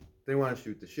they want to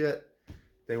shoot the shit.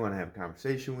 They want to have a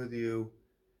conversation with you.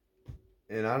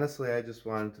 And honestly, I just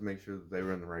wanted to make sure that they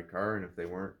were in the right car, and if they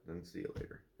weren't, then see you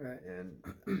later. Right.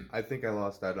 And I think I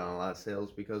lost out on a lot of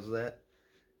sales because of that.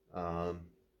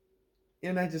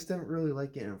 And I just didn't really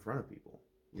like getting in front of people.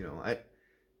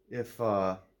 If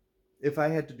I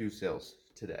had to do sales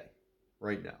today,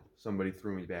 right now, somebody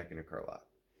threw me back in a car lot,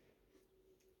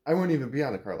 I wouldn't even be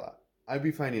on the car lot. I'd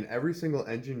be finding every single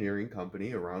engineering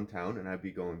company around town, and I'd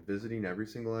be going visiting every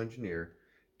single engineer,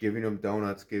 giving them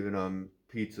donuts, giving them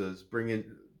pizzas,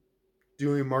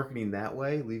 doing marketing that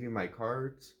way, leaving my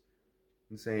cards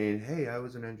and saying, hey, I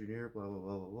was an engineer, blah, blah,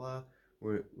 blah, blah, blah.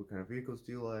 What kind of vehicles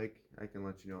do you like? I can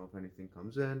let you know if anything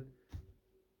comes in.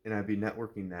 And I'd be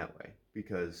networking that way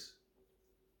because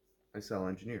I sell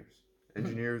engineers.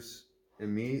 Engineers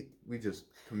and me, we just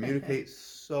communicate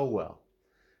so well.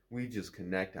 We just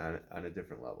connect on a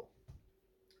different level.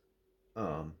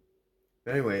 But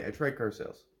anyway, I tried car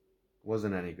sales.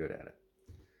 Wasn't any good at it.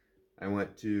 I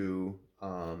went to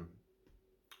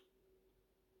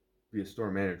be a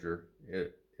store manager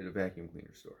at a vacuum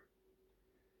cleaner store.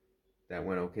 That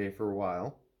went okay for a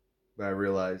while, but I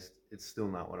realized it's still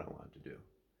not what I wanted to do.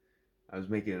 I was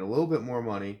making a little bit more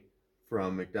money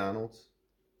from McDonald's.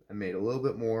 I made a little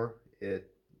bit more at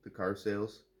the car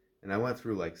sales, and I went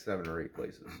through like 7 or 8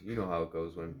 places. You know how it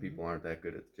goes when people aren't that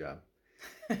good at the job.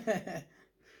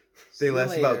 They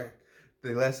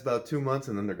last about 2 months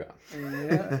and then they're gone.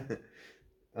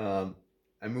 Yeah.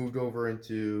 I moved over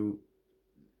into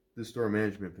the store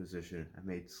management position. I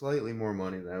made slightly more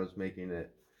money than I was making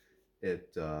at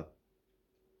the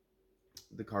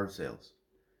car sales.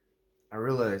 I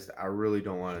realized I really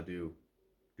don't want to do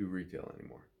retail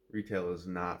anymore. Retail is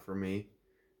not for me.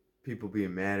 People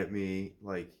being mad at me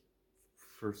like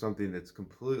for something that's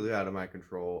completely out of my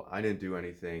control. I didn't do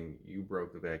anything. You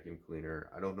broke the vacuum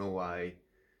cleaner. I don't know why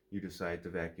you decide to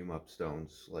vacuum up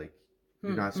stones. Like,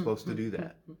 you're not supposed to do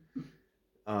that.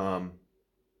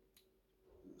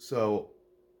 So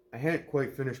I hadn't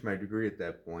quite finished my degree at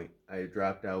that point. I had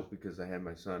dropped out because I had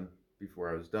my son before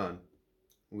I was done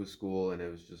with school, and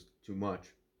it was just too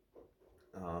much.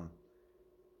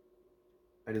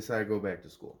 I decided to go back to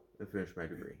school and finish my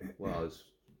degree while I was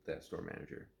that store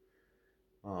manager.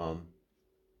 I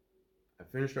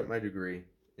finished up my degree,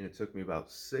 and it took me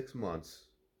about 6 months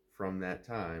from that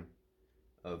time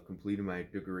of completing my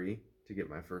degree to get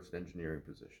my first engineering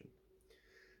position.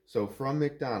 So from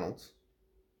McDonald's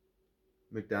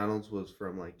was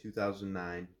from like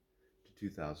 2009 to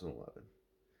 2011.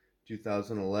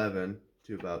 2011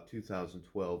 to about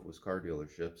 2012 was car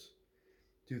dealerships.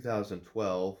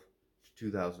 2012 to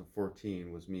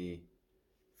 2014 was me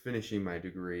finishing my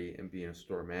degree and being a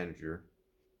store manager.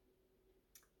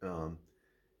 And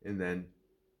then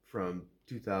from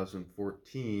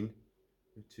 2014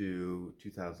 to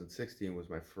 2016 was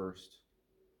my first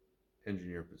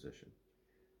engineer position.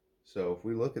 So if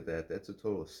we look at that, that's a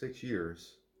total of 6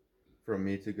 years from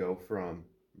me to go from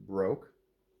broke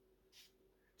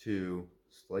to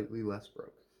slightly less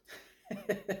broke.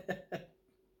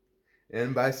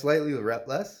 And by slightly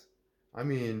less, I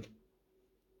mean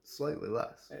slightly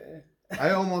less.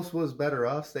 I almost was better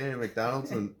off staying at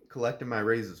McDonald's and collecting my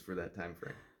raises for that time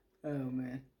frame. Oh,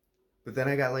 man. But then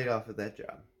I got laid off at that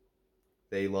job.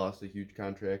 They lost a huge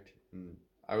contract, and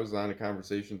I was on a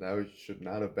conversation that I should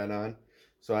not have been on.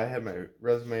 So I had my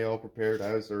resume all prepared.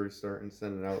 I was already starting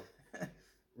sending out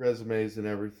resumes and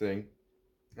everything.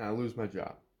 And I lose my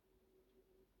job.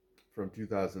 From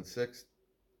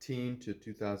 2016 to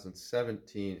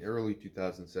 2017, early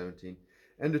 2017,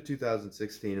 end of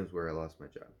 2016 is where I lost my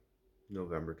job.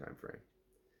 November time frame.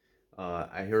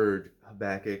 I heard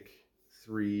Habakkuk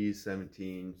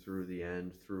 3:17 through the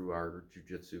end, through our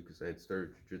jiu-jitsu, because I had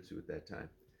started jiu-jitsu at that time.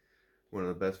 One of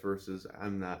the best verses.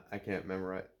 I can't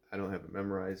memorize. I don't have it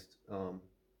memorized.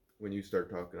 When you start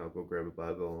talking, I'll go grab a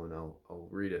Bible and I'll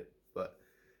read it. But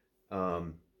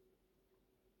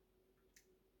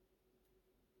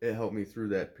it helped me through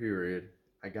that period.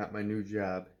 I got my new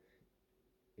job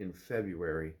in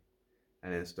February. I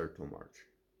didn't start till March.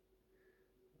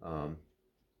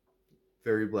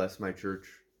 Very blessed, my church.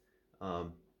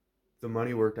 The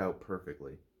money worked out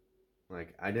perfectly.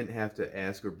 Like, I didn't have to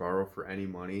ask or borrow for any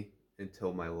money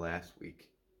until my last week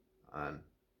on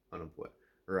unemployed,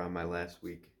 or on my last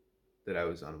week that I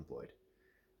was unemployed.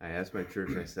 I asked my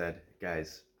church, I said,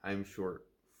 guys, I'm short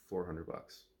 $400.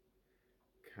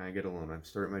 Can I get a loan? I'm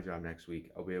starting my job next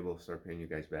week. I'll be able to start paying you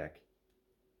guys back,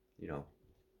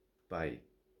 by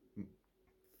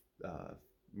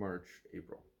March,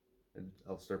 April. And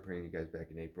I'll start paying you guys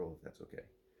back in April if that's okay.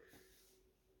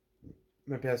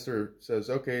 My pastor says,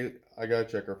 okay, I got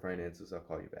to check our finances. I'll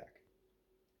call you back.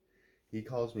 He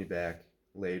calls me back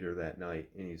later that night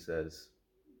and he says,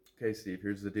 okay, Steve,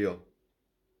 here's the deal.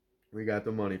 We got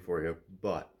the money for you,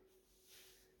 but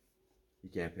you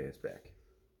can't pay us back.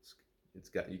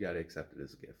 You got to accept it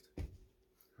as a gift.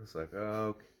 I was like,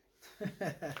 oh,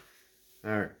 okay.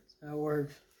 All right. That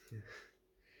works.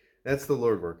 That's the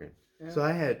Lord working. Yeah. So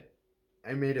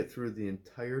I made it through the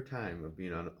entire time of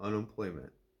being on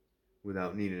unemployment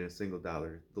without needing a single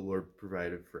dollar. The Lord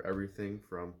provided for everything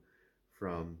from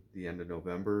the end of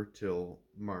November till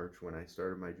March when I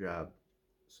started my job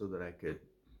so that I could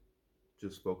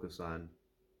just focus on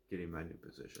getting my new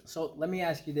position. So let me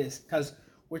ask you this, because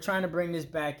we're trying to bring this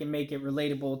back and make it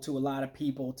relatable to a lot of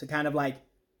people to kind of like,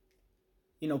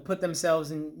 put themselves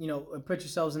in, put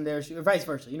yourselves in their shoes, or vice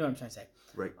versa. You know what I'm trying to say?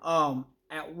 Right.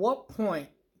 At what point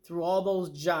through all those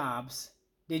jobs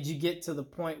did you get to the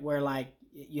point where like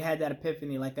you had that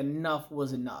epiphany, like enough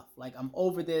was enough? Like, I'm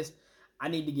over this. I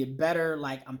need to get better.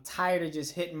 Like, I'm tired of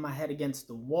just hitting my head against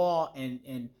the wall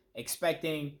and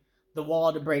expecting the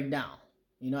wall to break down.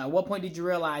 At what point did you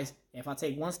realize if I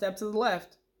take one step to the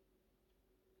left,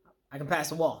 I can pass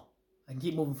the wall. I can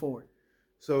keep moving forward.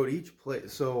 So at each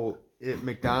place, so at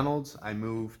McDonald's, I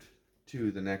moved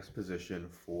to the next position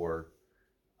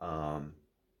um,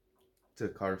 to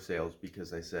car sales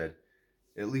because I said,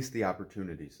 at least the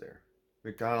opportunity's there.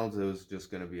 McDonald's, it was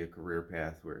just going to be a career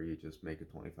path where you just make a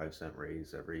 25-cent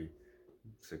raise every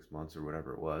 6 months or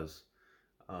whatever it was.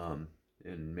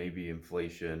 And maybe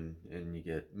inflation, and you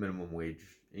get minimum wage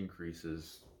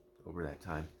increases over that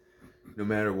time. No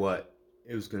matter what,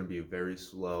 it was going to be a very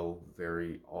slow,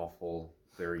 very awful,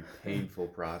 very painful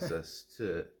process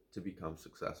to become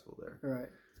successful there. Right.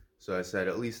 So I said,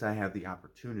 at least I have the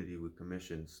opportunity with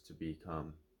commissions to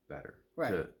become better,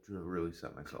 right. to really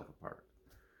set myself apart.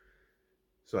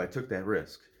 So I took that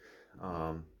risk.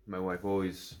 My wife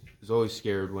is always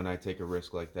scared when I take a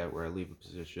risk like that, where I leave a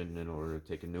position in order to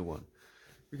take a new one,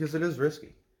 because it is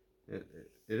risky.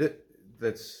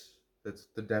 That's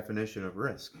the definition of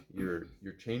risk. You're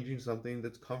changing something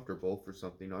that's comfortable for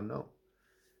something unknown.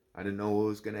 I didn't know what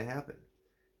was going to happen.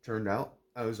 Turned out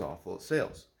I was awful at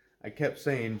sales. I kept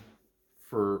saying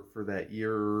for that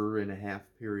year and a half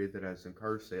period that I was in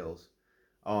car sales,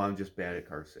 oh, I'm just bad at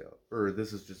car sales, or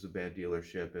this is just a bad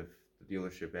dealership. If the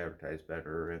dealership advertised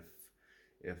better,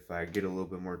 if I get a little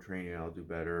bit more training, I'll do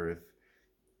better. If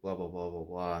blah blah blah blah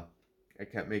blah. I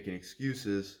kept making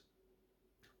excuses,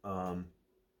 and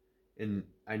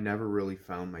I never really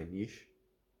found my niche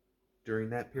during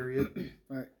that period.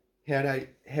 Right.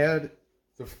 Had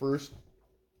the first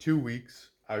 2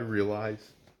 weeks, I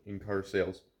realized in car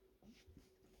sales,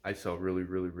 I sell really,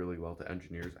 really, really well to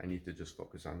engineers. I need to just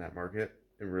focus on that market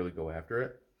and really go after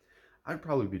it. I'd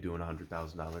probably be doing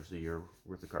 $100,000 a year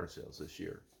worth of car sales this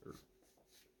year, or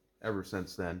ever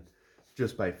since then,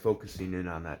 just by focusing in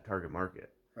on that target market.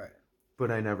 Right.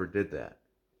 But I never did that,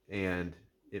 and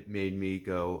it made me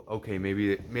go, okay,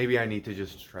 maybe I need to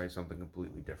just try something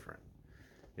completely different.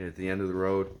 And at the end of the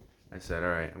road, I said, all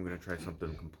right, I'm going to try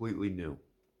something completely new.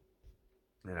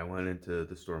 And I went into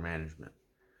the store management.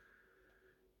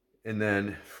 And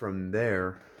then from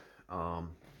there,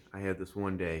 I had this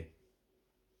one day,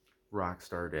 rock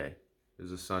star day. It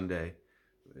was a Sunday.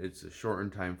 It's a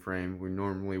shortened time frame.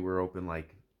 We're open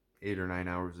like 8 or 9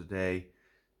 hours a day.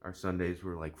 Our Sundays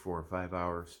were like 4 or 5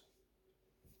 hours.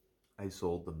 I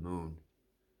sold the moon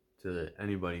to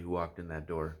anybody who walked in that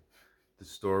door. The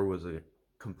store was a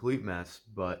complete mess,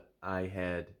 but I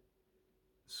had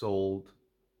sold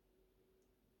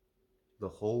the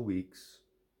whole week's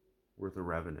worth of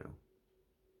revenue.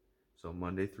 So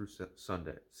Monday through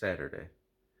Saturday,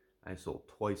 I sold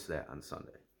twice that on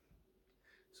Sunday.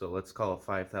 So let's call it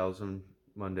 5,000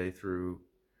 Monday through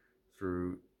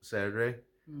Saturday.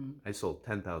 I sold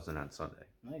 10,000 on Sunday.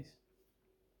 Nice.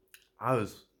 I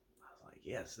was like,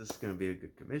 yes, this is going to be a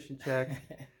good commission check.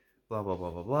 Blah blah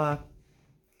blah blah blah.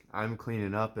 I'm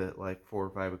cleaning up at like 4 or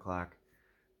 5 o'clock.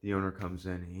 The owner comes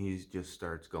in and he just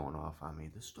starts going off on me.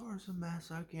 The store's a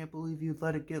mess. I can't believe you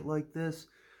let it get like this.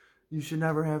 You should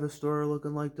never have a store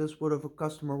looking like this. What if a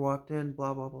customer walked in?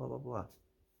 Blah blah blah blah blah.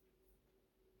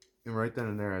 And right then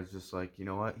and there, I was just like, you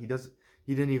know what? He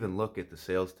didn't even look at the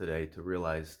sales today to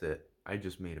realize that I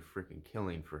just made a freaking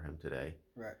killing for him today.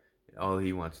 Right. All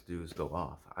he wants to do is go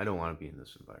off. I don't want to be in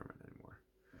this environment anymore.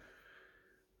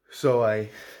 So I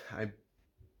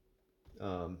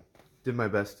did my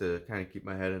best to kind of keep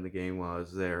my head in the game while I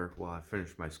was there, while I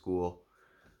finished my school.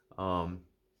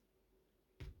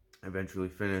 Eventually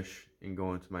finish and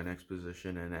go into my next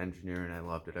position in engineering. I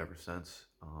loved it ever since.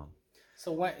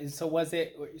 So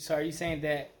are you saying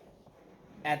that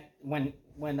when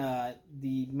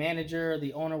the manager,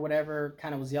 the owner, whatever,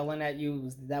 kind of was yelling at you,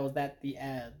 was that the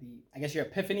I guess your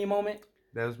epiphany moment?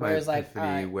 That was my epiphany, like,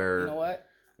 right, where you know what?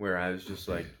 Where I was just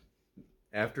like,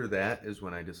 after that is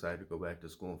when I decided to go back to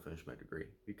school and finish my degree,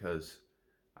 because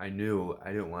I knew I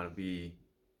didn't want to be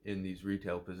in these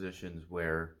retail positions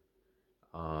where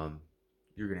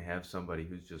you're going to have somebody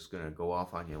who's just going to go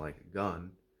off on you like a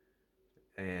gun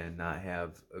and not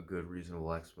have a good,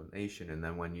 reasonable explanation. And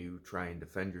then when you try and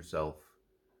defend yourself,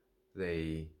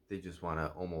 they just want to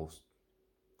almost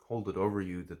hold it over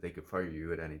you that they could fire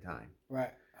you at any time.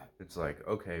 Right. It's like,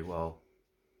 okay, well,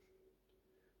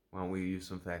 why don't we use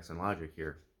some facts and logic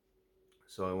here?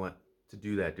 So I went to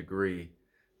do that degree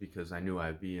because I knew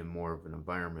I'd be in more of an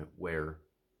environment where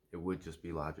it would just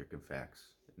be logic and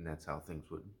facts, and that's how things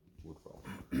would roll.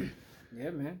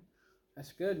 Yeah, man.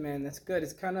 That's good, man. That's good.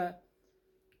 It's kind of...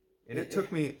 And it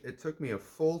took me a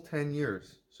full 10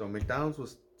 years. So McDonald's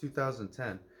was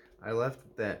 2010. I left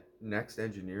that next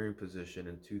engineering position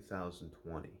in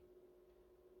 2020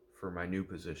 for my new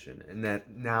position, and that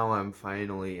now I'm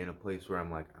finally in a place where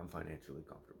I'm like, I'm financially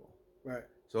comfortable. Right.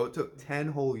 So it took 10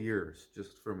 whole years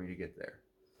just for me to get there.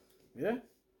 Yeah.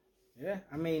 Yeah.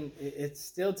 I mean, it's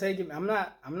still taking. I'm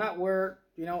not where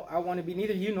I want to be.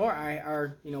 Neither you nor I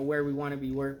are where we want to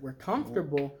be. We're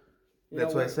comfortable.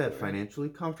 That's what I said, financially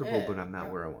comfortable, yeah, but I'm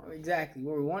not where I want. Exactly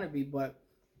where we want to be, but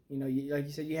like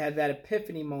you said, you had that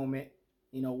epiphany moment.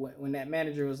 When that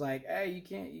manager was like, "Hey,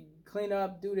 you clean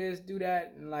up, do this, do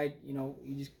that," and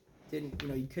you just didn't.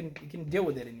 You couldn't deal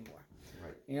with it anymore.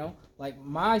 Right. Like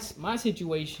my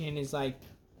situation is like,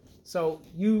 so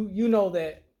you know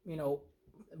that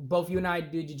both you and I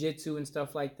do jiu-jitsu and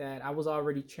stuff like that. I was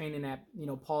already training at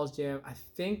Paul's gym. I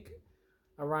think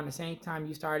around the same time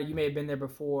you started. You may have been there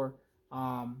before.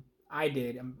 I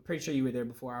did. I'm pretty sure you were there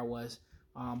before I was.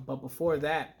 But before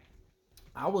that,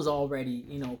 I was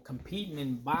already competing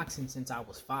in boxing since I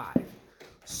was 5.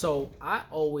 So I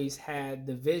always had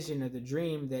the vision or the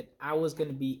dream that I was going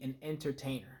to be an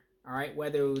entertainer. All right,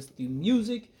 whether it was through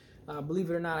music, believe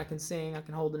it or not, I can sing, I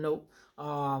can hold a note,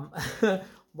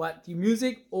 but through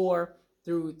music or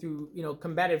through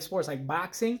combative sports like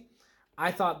boxing,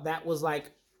 I thought that was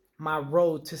like my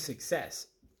road to success,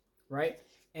 right?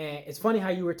 And it's funny how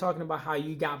you were talking about how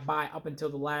you got by up until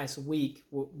the last week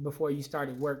before you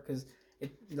started work, because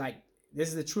it like this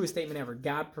is the truest statement ever.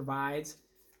 God provides,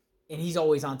 and He's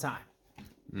always on time,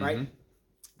 right? Mm-hmm.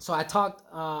 So I talked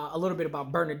a little bit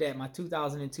about Bernadette, my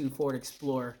 2002 Ford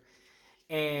Explorer,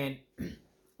 and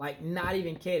like not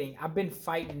even kidding, I've been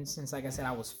fighting since, like I said,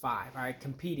 I was 5. All right,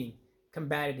 competing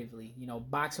combatively.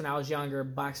 Boxed when I was younger,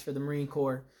 boxed for the Marine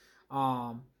Corps.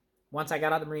 Once I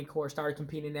got out of the Marine Corps, started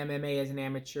competing in MMA as an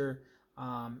amateur.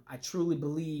 I truly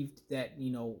believed that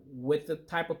with the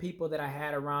type of people that I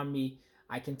had around me,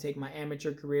 I can take my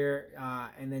amateur career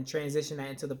and then transition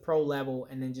that into the pro level,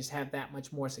 and then just have that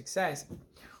much more success.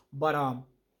 But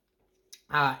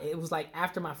it was like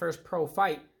after my first pro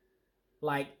fight,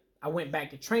 like I went back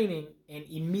to training, and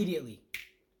immediately,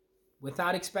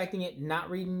 without expecting it, not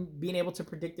reading, being able to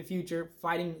predict the future,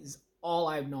 fighting is all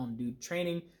I've known, dude.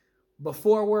 Training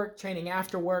before work, training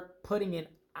after work, putting in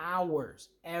hours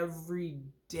every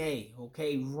day,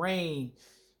 okay? Rain,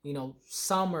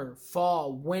 summer,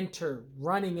 fall, winter,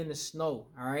 running in the snow,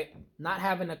 all right? Not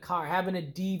having a car, having a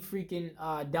D freaking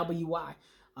WI.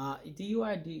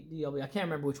 DUI, DW, I can't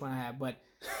remember which one I had, but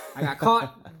I got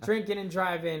caught drinking and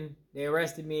driving. They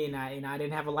arrested me, and I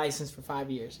didn't have a license for 5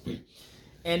 years.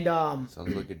 And sounds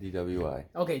like a DWI.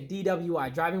 Okay,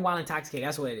 DWI, driving while intoxicated.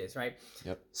 That's what it is, right?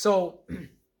 Yep. So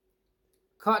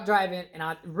caught driving, and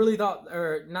I really thought,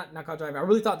 or not caught driving. I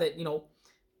really thought that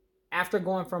after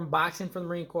going from boxing for the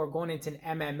Marine Corps, going into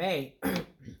MMA,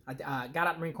 I got out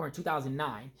of the Marine Corps in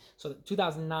 2009. So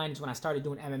 2009 is when I started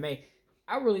doing MMA.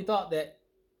 I really thought that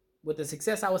with the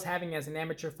success I was having as an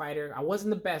amateur fighter, I wasn't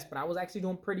the best, but I was actually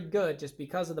doing pretty good just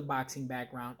because of the boxing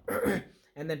background.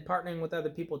 And then partnering with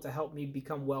other people to help me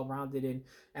become well-rounded in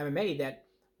MMA, that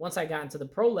once I got into the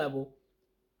pro level,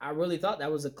 I really thought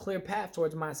that was a clear path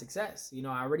towards my success.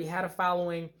 I already had a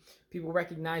following. People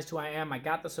recognized who I am. I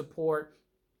got the support.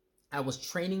 I was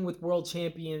training with world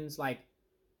champions. Like,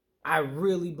 I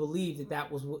really believed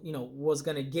that was was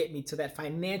going to get me to that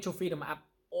financial freedom. I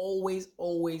always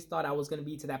thought I was going to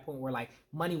be to that point where like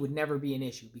money would never be an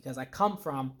issue, because I come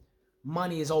from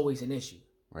money is always an issue.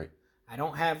 Right. I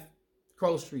don't have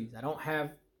groceries. I don't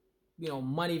have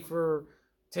money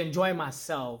to enjoy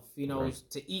myself, right,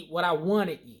 to eat what I want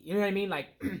to eat. You know what I mean? Like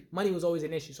money was always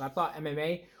an issue. So I thought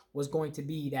MMA was going to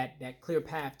be that clear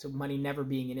path to money never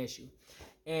being an issue.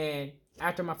 And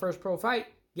after my first pro fight,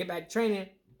 get back to training,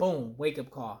 boom, wake up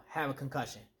call, have a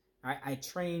concussion. All right, I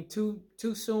trained too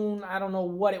soon. I don't know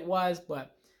what it was,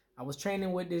 but I was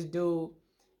training with this dude,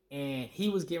 and he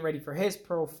was getting ready for his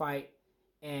pro fight,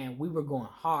 and we were going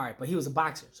hard, but he was a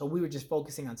boxer, so we were just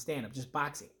focusing on stand-up, just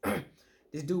boxing.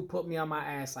 This dude put me on my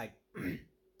ass like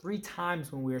 3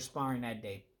 times when we were sparring that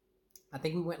day. I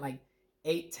think we went like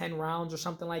 8-10 rounds or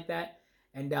something like that,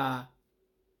 and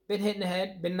been hit in the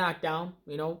head, been knocked down,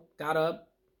 got up,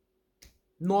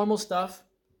 normal stuff.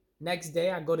 Next day,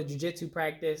 I go to jiu-jitsu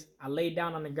practice. I lay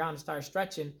down on the ground and start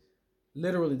stretching.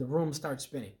 Literally, the room starts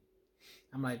spinning.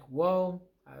 I'm like, whoa,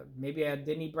 maybe I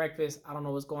didn't eat breakfast. I don't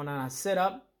know what's going on. I sit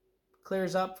up,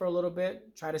 clears up for a little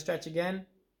bit, try to stretch again.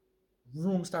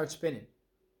 Room starts spinning.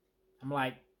 I'm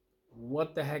like,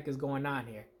 what the heck is going on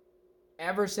here?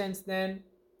 Ever since then,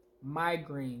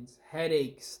 migraines,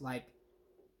 headaches, like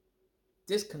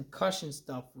this concussion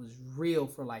stuff was real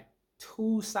for like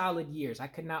 2 solid years. I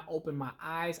could not open my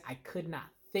eyes. I could not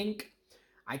think.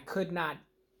 I could not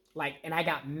Like, and I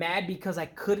got mad because I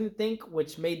couldn't think,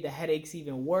 which made the headaches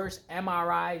even worse.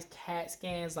 MRIs, CAT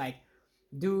scans, like,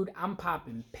 dude, I'm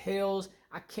popping pills.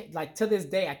 I can't, like, to this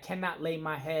day, I cannot lay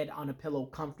my head on a pillow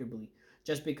comfortably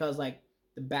just because, like,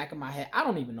 the back of my head, I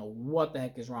don't even know what the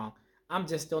heck is wrong. I'm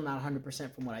just still not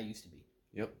 100% from what I used to be.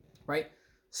 Yep. Right?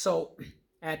 So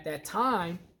at that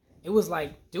time, it was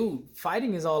like, dude,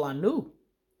 fighting is all I knew.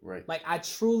 Right. Like, I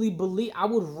truly believe, I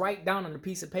would write down on a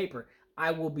piece of paper,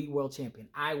 I will be world champion.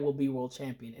 I will be world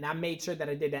champion. And I made sure that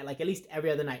I did that, like, at least every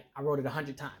other night. I wrote it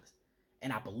 100 times.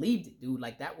 And I believed it, dude.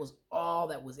 Like, that was all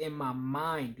that was in my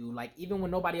mind, dude. Like, even when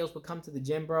nobody else would come to the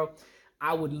gym, bro,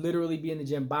 I would literally be in the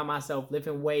gym by myself,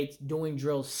 lifting weights, doing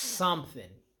drills, something.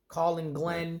 Calling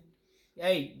Glenn,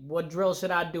 hey, what drill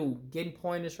should I do? Getting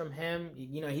pointers from him.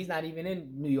 You know, he's not even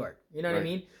in New York. You know what I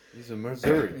mean? He's in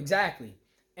Missouri. Exactly.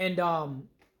 And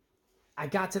I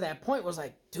got to that point where I was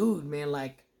like, dude, man,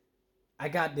 like, I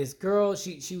got this girl.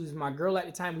 She was my girl at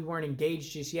the time. We weren't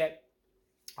engaged just yet.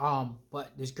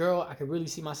 But this girl, I could really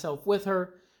see myself with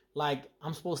her. Like,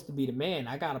 I'm supposed to be the man.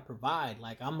 I gotta provide.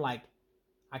 Like, I'm like,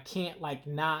 I can't like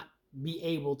not be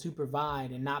able to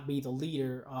provide and not be the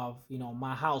leader of, you know,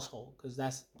 my household. Because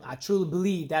that's, I truly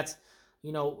believe that's,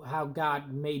 you know, how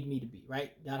God made me to be,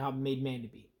 right? God how made man to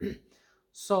be.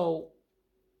 So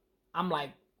I'm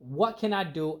like, what can I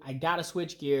do? I gotta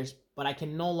switch gears, but I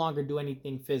can no longer do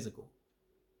anything physical.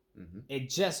 Mm-hmm. It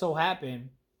just so happened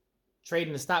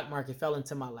trading the stock market fell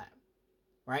into my lap,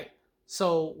 right?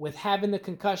 So with having the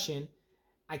concussion,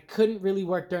 I couldn't really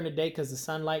work during the day because the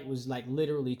sunlight was like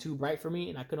literally too bright for me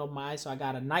and I couldn't open my eyes. So I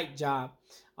got a night job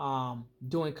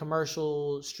doing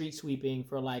commercial street sweeping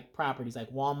for like properties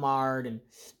like Walmart and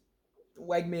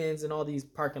Wegmans and all these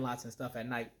parking lots and stuff at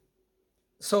night.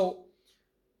 So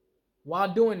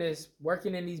while doing this,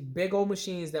 working in these big old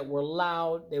machines that were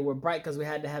loud, they were bright because we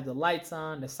had to have the lights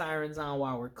on, the sirens on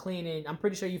while we're cleaning. I'm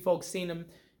pretty sure you folks seen them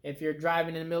if you're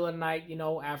driving in the middle of the night, you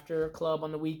know, after a club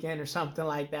on the weekend or something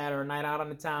like that, or a night out on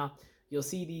the town. You'll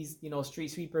see these, you know, street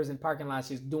sweepers and parking lots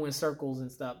just doing circles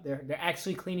and stuff. They're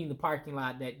actually cleaning the parking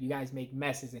lot that you guys make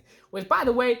messes in. Which, by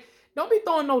the way, don't be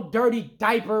throwing no dirty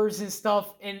diapers and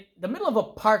stuff in the middle of a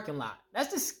parking lot.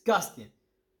 That's disgusting.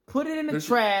 Put it in the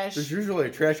trash. There's usually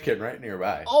a trash can right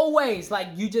nearby. Always. Like,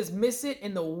 you just miss it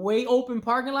in the way open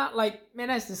parking lot. Like, man,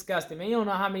 that's disgusting, man. You don't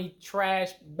know how many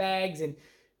trash bags and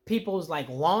people's, like,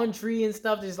 laundry and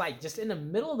stuff just in the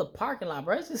middle of the parking lot,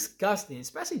 bro. It's disgusting,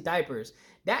 especially diapers.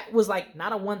 That was, like,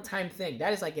 not a one-time thing.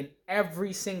 That is, like, an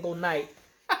every single night.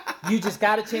 You just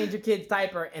got to change your kid's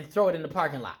diaper and throw it in the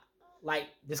parking lot. Like,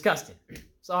 disgusting.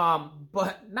 So,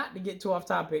 but not to get too off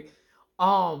topic.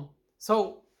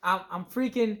 So I'm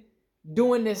freaking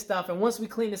doing this stuff, and once we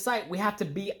clean the site, we have to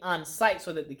be on site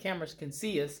so that the cameras can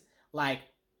see us, like,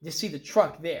 just see the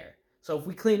truck there. So if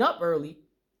we clean up early,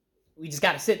 we just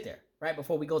got to sit there, right,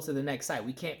 before we go to the next site.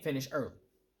 We can't finish early.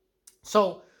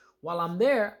 So while I'm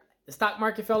there, the stock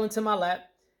market fell into my lap,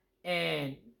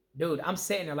 and dude, I'm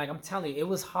sitting there, like, I'm telling you, it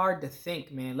was hard to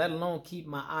think, man, let alone keep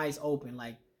my eyes open.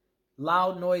 Like,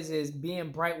 loud noises,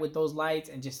 being bright with those lights,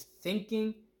 and just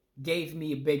thinking gave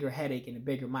me a bigger headache and a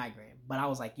bigger migraine. But I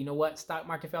was like, you know what? Stock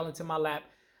market fell into my lap.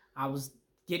 I was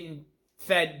getting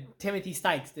fed Timothy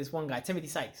Sykes, this one guy, Timothy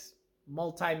Sykes,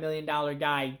 multi-million-dollar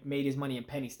guy, made his money in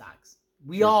penny stocks.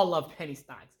 We all love penny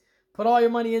stocks. Put all your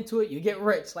money into it, you get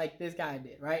rich like this guy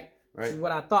did, right? This is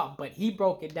what I thought. But he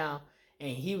broke it down,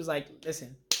 and he was like,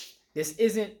 listen, this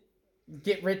isn't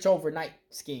get rich overnight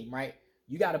scheme, right?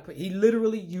 You got to put, he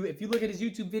literally, if you look at his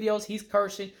YouTube videos, he's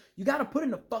cursing. You got to put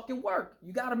in the fucking work.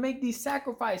 You got to make these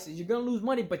sacrifices. You're going to lose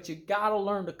money, but you got to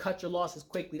learn to cut your losses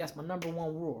quickly. That's my number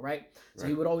one rule, right? So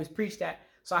he would always preach that.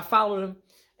 So I followed him.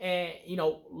 And, you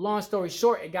know, long story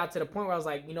short, it got to the point where I was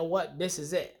like, you know what? This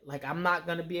is it. Like, I'm not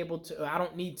going to be able to, I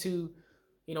don't need to,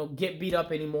 you know, get beat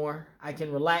up anymore. I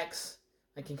can relax.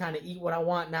 I can kind of eat what I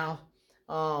want now.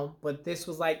 But this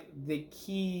was like the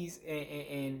keys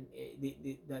and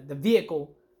the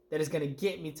vehicle that is going to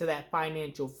get me to that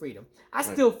financial freedom. I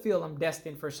still feel I'm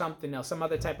destined for something else, some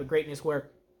other type of greatness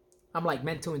where I'm like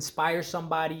meant to inspire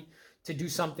somebody to do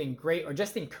something great or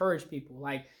just encourage people.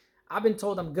 Like, I've been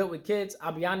told I'm good with kids.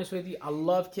 I'll be honest with you. I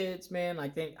love kids, man. I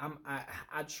think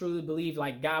I truly believe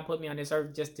like God put me on this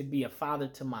earth just to be a father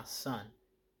to my son.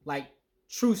 Like,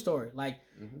 true story. Like,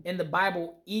 in the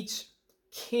Bible, each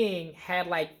king had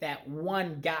like that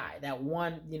one guy, that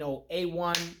one, you know,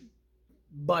 A1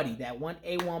 buddy, that one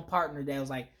A1 partner that was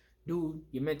like, dude,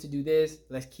 you're meant to do this.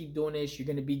 Let's keep doing this. You're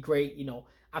going to be great. You know,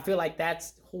 I feel like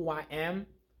that's who I am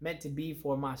meant to be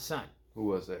for my son. Who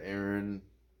was it? Aaron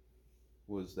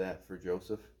was that for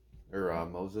Joseph or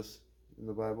Moses in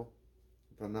the Bible,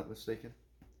 if I'm not mistaken.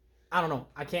 I don't know.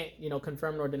 I can't,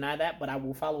 confirm nor deny that, but I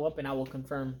will follow up and I will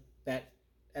confirm that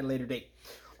at a later date.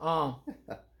 Um,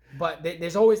 but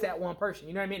there's always that one person,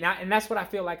 you know what I mean? And that's what I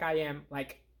feel like I am.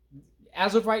 Like,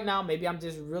 as of right now, maybe I'm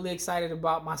just really excited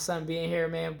about my son being here,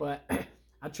 man. But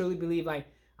I truly believe like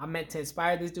I'm meant to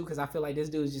inspire this dude because I feel like this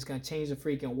dude is just gonna change the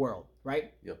freaking world,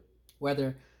 right? Yep.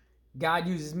 Whether God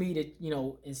uses me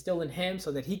to, instill in him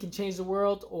so that he can change the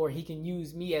world, or he can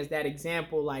use me as that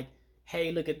example, like,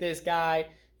 hey, look at this guy.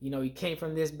 He came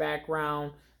from this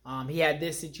background. He had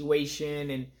this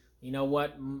situation, and you know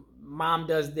what? Mom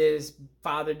does this,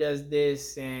 father does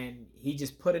this, and he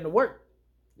just put in the work.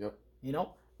 Yep.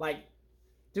 Like,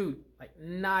 dude, like,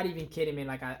 not even kidding, man.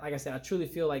 Like I said, I truly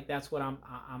feel like that's what I'm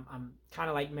kind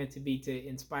of like meant to be, to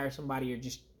inspire somebody or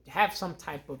just have some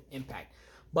type of impact.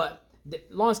 But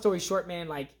long story short, man,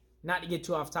 like, not to get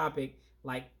too off topic,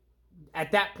 like,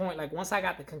 at that point, like, once I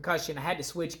got the concussion, I had to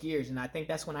switch gears, and I think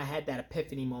that's when I had that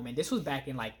epiphany moment. This was back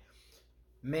in, like,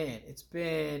 man, it's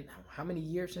been how many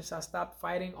years since I stopped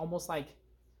fighting? Almost like,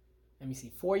 let me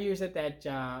see, 4 years at that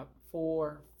job,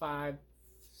 4, 5,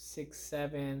 6,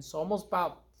 7, so almost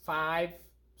about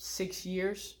 5-6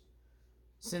 years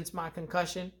since my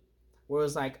concussion, where it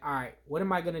was like, all right, what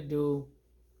am I gonna do?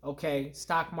 Okay,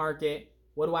 stock market,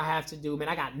 what do I have to do? Man,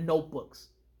 I got notebooks,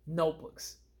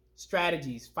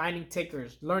 strategies, finding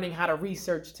tickers, learning how to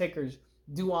research tickers,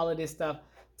 do all of this stuff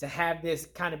to have this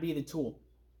kind of be the tool.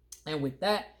 And with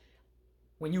that,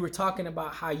 when you were talking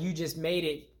about how you just made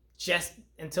it just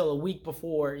until a week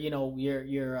before,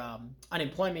 your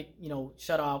unemployment,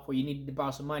 shut off, where you needed to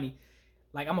borrow some money,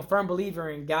 like, I'm a firm believer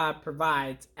in God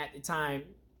provides at the time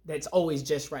that's always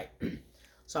just right.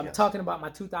 So I'm talking about my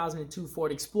 2002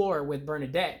 Ford Explorer with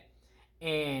Bernadette,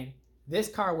 and this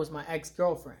car was my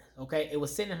ex-girlfriend, okay? It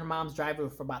was sitting in her mom's driveway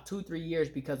for about 2-3 years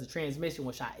because the transmission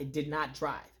was shot. It did not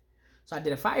drive. So I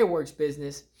did a fireworks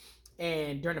business,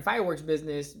 and during the fireworks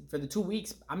business, for the 2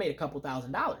 weeks, I made a couple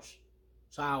 $1,000s.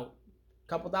 So a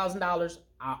couple $1,000,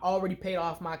 I already paid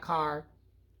off my car.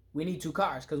 We need 2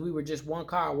 cars because we were just one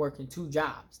car working 2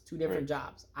 jobs, 2 different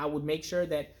jobs. I would make sure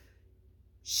that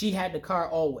she had the car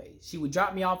always. She would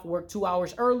drop me off work 2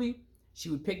 hours early. She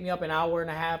would pick me up an hour and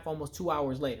a half, almost 2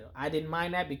 hours later. I didn't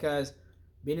mind that because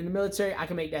being in the military, I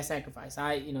can make that sacrifice.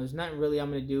 There's nothing really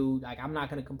I'm going to do. Like, I'm not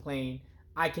going to complain.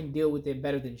 I can deal with it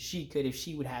better than she could if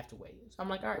she would have to wait. So I'm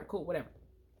like, all right, cool, whatever.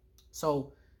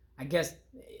 So I guess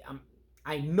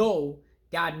I know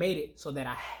God made it so that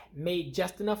I made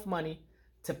just enough money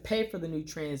to pay for the new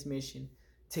transmission,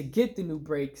 to get the new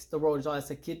brakes, the rotors, all that,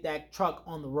 to get that truck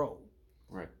on the road.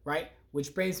 Right?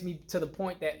 Which brings me to the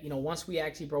point that, once we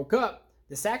actually broke up,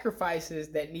 the sacrifices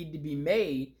that need to be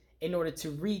made in order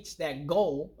to reach that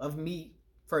goal of me,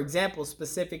 for example,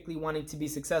 specifically wanting to be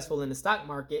successful in the stock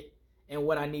market and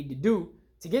what I need to do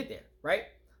to get there, right?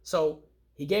 So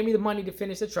he gave me the money to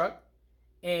finish the truck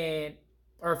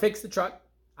or fix the truck.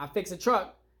 I fixed the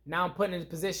truck. Now I'm put in a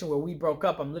position where we broke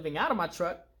up. I'm living out of my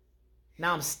truck.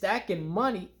 Now I'm stacking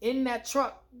money in that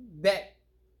truck that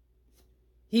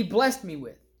he blessed me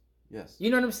with. Yes. You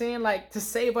know what I'm saying? Like, to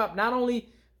save up, not only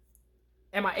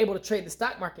am I able to trade the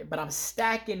stock market, but I'm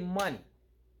stacking money.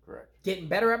 Correct. Getting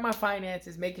better at my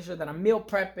finances, making sure that I'm meal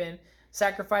prepping,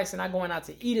 sacrificing, not going out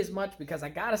to eat as much because I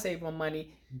got to save my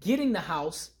money, getting the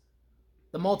house,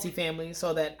 the multifamily,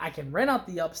 so that I can rent out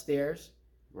the upstairs,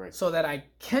 so that I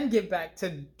can get back to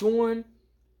doing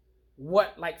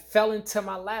what, like, fell into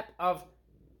my lap of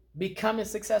becoming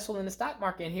successful in the stock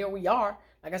market. And here we are,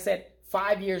 like I said,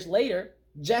 5 years later,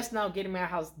 just now getting my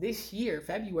house this year,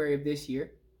 February of this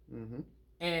year.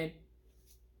 And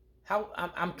how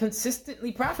I'm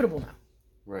consistently profitable now.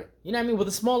 Right. You know what I mean? With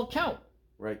a small account.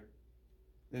 Right.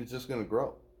 And it's just going to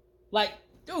grow. Like,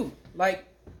 dude, like.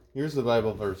 Here's the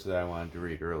Bible verse that I wanted to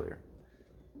read earlier.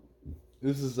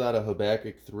 This is out of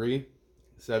Habakkuk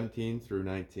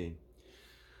 3:17-19.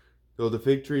 Though the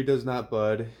fig tree does not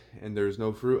bud, and there is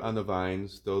no fruit on the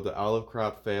vines, though the olive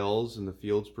crop fails, and the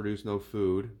fields produce no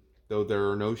food, though there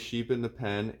are no sheep in the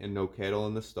pen, and no cattle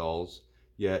in the stalls,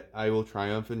 yet I will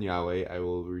triumph in Yahweh, I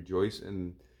will rejoice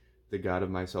in the God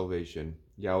of my salvation.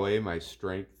 Yahweh, my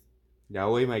strength,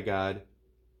 Yahweh, my God,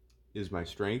 is my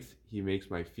strength. He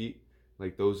makes my feet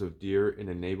like those of deer, and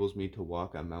enables me to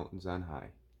walk on mountains on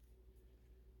high.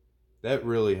 That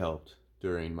really helped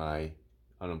during my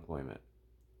unemployment.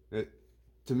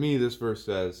 To me, this verse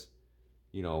says,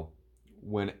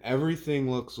 when everything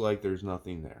looks like there's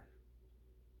nothing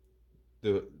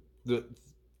there.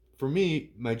 For me,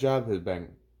 my job has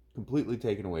been completely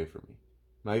taken away from me.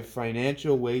 My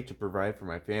financial way to provide for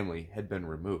my family had been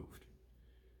removed.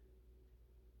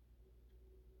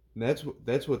 And that's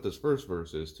what this first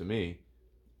verse is to me.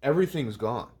 Everything's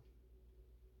gone.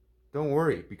 don't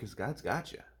worry, because God's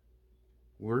got you.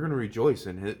 We're going to rejoice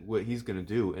in what he's going to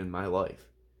do in my life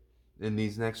in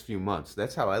these next few months.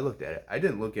 That's how I looked at it. I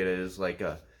didn't look at it as like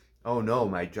oh no,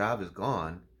 my job is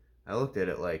gone. I looked at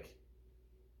it like,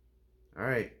 all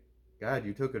right, God,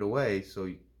 you took it away, so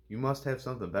you must have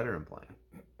something better in plan.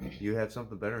 You have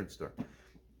something better in store.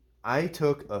 I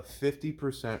took a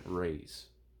 50% raise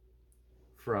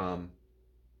from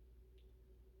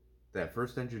that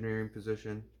first engineering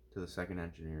position to the second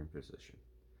engineering position.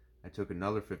 I took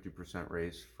another 50%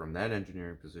 raise from that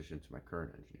engineering position to my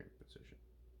current engineering position.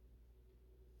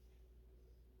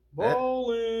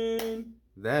 Bowling.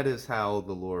 That is how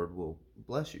the Lord will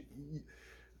bless you.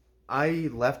 I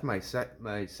left my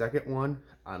second one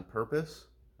on purpose.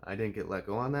 I didn't get let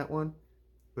go on that one,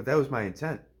 but that was my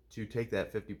intent, to take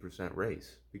that 50%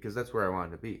 raise, because that's where I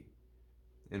wanted to be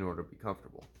in order to be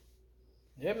comfortable.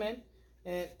 Yeah, man.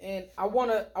 And I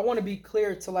wanna be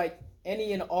clear to like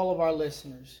any and all of our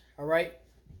listeners. All right.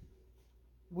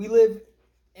 We live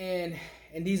in,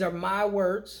 and these are my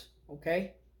words.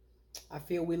 Okay. I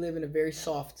feel we live in a very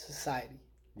soft society.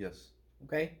 Yes.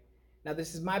 Okay. Now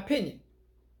this is my opinion.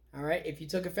 All right. If you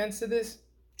took offense to this,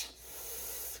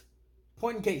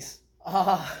 point in case.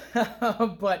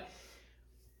 But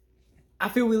I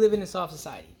feel we live in a soft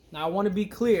society. Now I want to be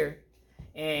clear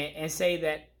and say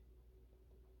that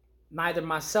neither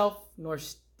myself nor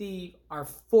Steve are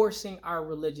forcing our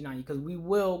religion on you, because we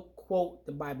will quote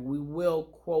the Bible. We will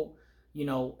quote,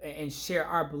 and share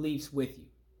our beliefs with you.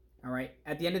 All right.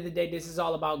 At the end of the day, this is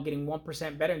all about getting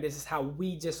 1% better, and this is how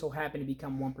we just so happen to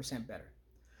become 1% better.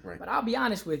 Right. But I'll be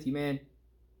honest with you, man.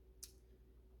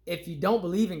 If you don't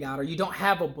believe in God, or you don't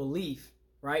have a belief,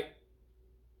 right?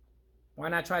 Why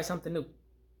not try something new?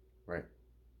 Right.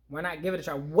 Why not give it a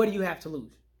try? What do you have to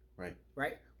lose? Right.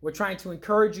 Right. We're trying to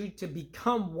encourage you to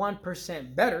become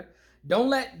 1% better. Don't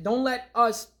let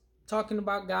us talking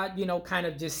about God, kind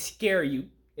of just scare you.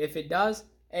 If it does,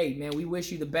 hey man, we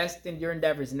wish you the best in your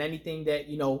endeavors and anything that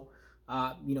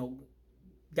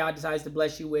God decides to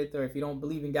bless you with, or if you don't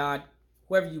believe in God,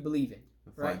 whoever you believe in.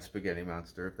 Fine, spaghetti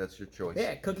monster, if that's your choice.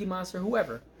 Yeah, Cookie Monster,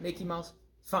 whoever, Mickey Mouse,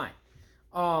 fine.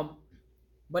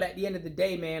 But at the end of the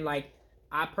day, man, like,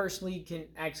 I personally can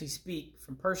actually speak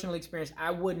from personal experience.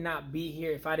 I would not be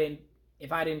here if I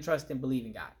didn't trust and believe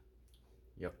in God.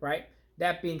 Yep. Right.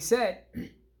 That being said,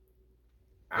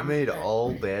 I made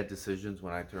all bad decisions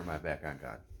when I turned my back on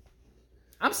God.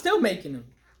 I'm still making them.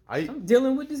 I'm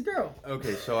dealing with this girl.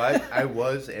 Okay, so I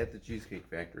was at the Cheesecake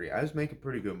Factory. I was making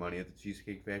pretty good money at the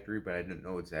Cheesecake Factory, but I didn't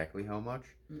know exactly how much.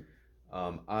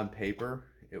 On paper,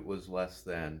 it was less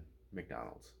than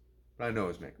McDonald's, but I know I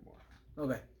was making more.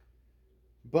 Okay.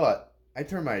 But I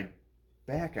turned my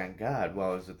back on God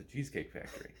while I was at the Cheesecake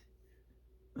Factory.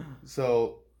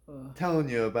 So, telling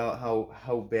you about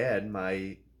how bad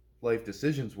my life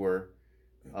decisions were,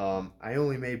 I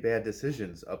only made bad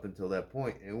decisions up until that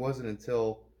point. And it wasn't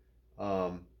until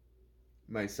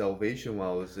my salvation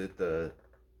while I was at the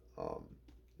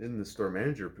in the store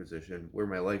manager position where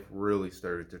my life really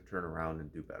started to turn around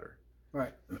and do better.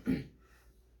 Right.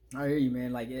 I hear you,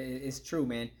 man. Like, it's true,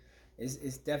 man.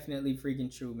 It's definitely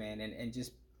freaking true, man. And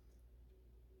just,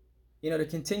 to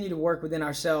continue to work within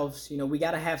ourselves, we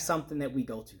got to have something that we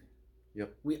go to.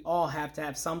 Yep. We all have to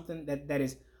have something that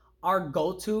is our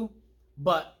go-to,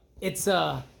 but it's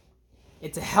a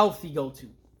healthy go-to.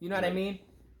 You know what I mean?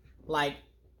 Like,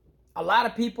 a lot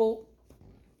of people,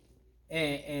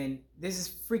 and this is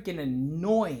freaking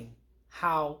annoying,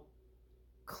 how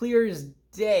clear as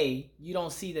day you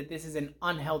don't see that this is an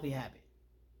unhealthy habit,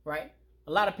 right?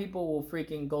 A lot of people will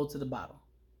freaking go to the bottle,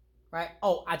 right?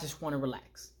 Oh, I just want to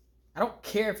relax. I don't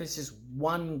care if it's just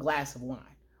one glass of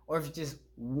wine or if it's just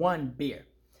one beer.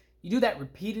 You do that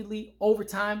repeatedly over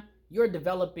time, you're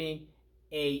developing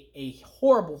a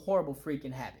horrible, horrible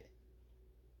freaking habit.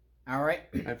 All right?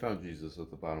 I found Jesus at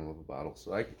the bottom of a bottle,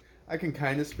 so I can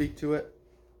kind of speak to it.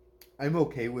 I'm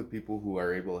okay with people who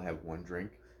are able to have one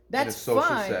drink. That's in a social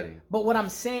fine. Setting. But what I'm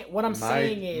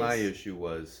saying is, my issue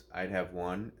was I'd have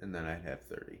one and then I'd have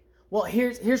 30. Well,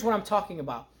 here's what I'm talking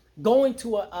about. Going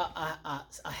to a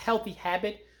healthy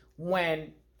habit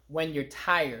when you're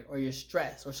tired or you're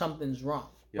stressed or something's wrong,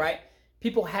 right?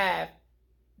 People have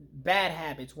bad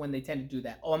habits when they tend to do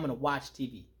that. Oh, I'm gonna watch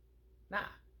TV. Nah,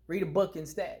 read a book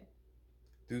instead.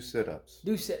 Do sit-ups.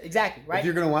 Exactly, right? If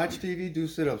you're gonna watch TV, do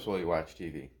sit-ups while you watch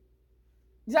TV.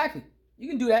 Exactly. You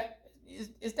can do that.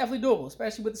 It's definitely doable,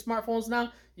 especially with the smartphones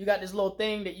now. You got this little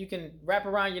thing that you can wrap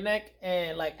around your neck,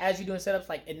 and like as you're doing setups,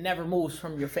 like it never moves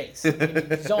from your face.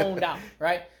 You're zoned out,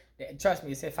 right? Trust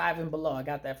me, it said 5 and below. I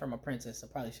got that from a princess. I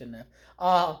probably shouldn't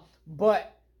have.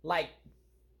 But like,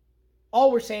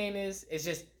 all we're saying is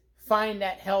just find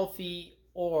that healthy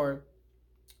or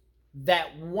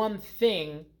that one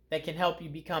thing that can help you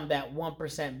become that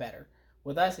 1% better.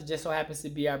 With us, it just so happens to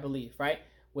be our belief, right?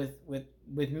 With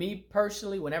me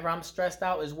personally, whenever I'm stressed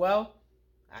out as well,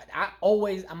 I'm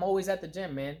always at the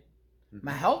gym, man.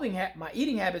 Mm-hmm. My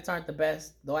eating habits aren't the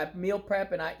best, though. I meal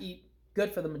prep and I eat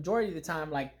good for the majority of the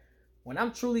time. Like when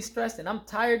I'm truly stressed and I'm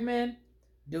tired, man,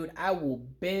 dude, I will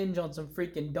binge on some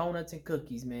freaking donuts and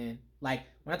cookies, man. Like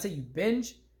when I tell you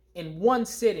binge, in one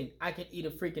sitting, I can eat a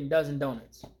freaking dozen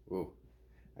donuts. Ooh,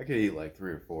 I could eat like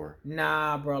 3 or 4.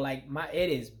 Nah, bro, like it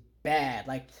is bad.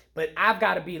 Like, but I've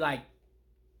got to be like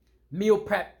meal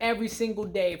prep every single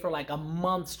day for like a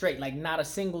month straight, like not a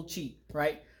single cheat,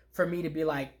 right? For me to be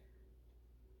like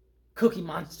Cookie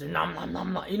Monster, nom nom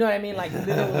nom nom. You know what I mean? Like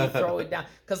literally throw it down.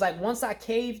 Cause like once I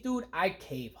cave, dude, I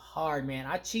cave hard, man.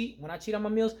 I cheat when I cheat on my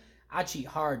meals. I cheat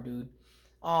hard, dude.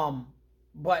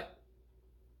 But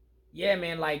yeah,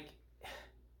 man, like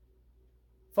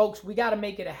folks, we got to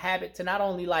make it a habit to not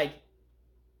only like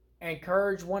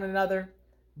encourage one another,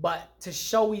 but to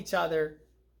show each other,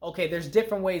 okay, there's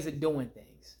different ways of doing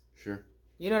things. Sure.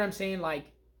 You know what I'm saying? Like,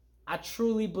 I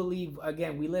truly believe,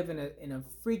 again, we live in a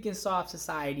freaking soft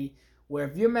society where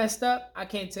if you're messed up, I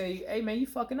can't tell you, hey man, you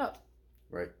fucking up.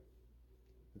 Right.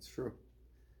 It's true.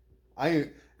 I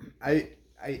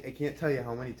can't tell you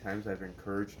how many times I've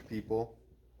encouraged people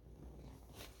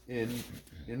in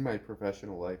my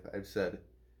professional life. I've said,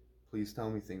 please tell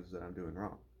me things that I'm doing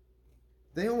wrong.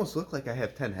 They almost look like I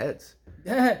have 10 heads.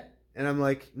 Yeah. And I'm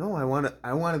like, no, I want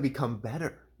to become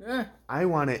better. Yeah. I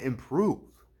want to improve.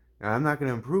 Now, I'm not going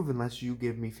to improve unless you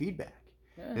give me feedback.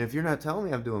 Yeah. And if you're not telling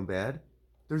me I'm doing bad,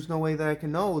 there's no way that I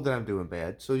can know that I'm doing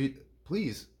bad. So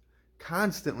please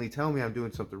constantly tell me I'm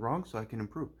doing something wrong so I can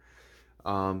improve.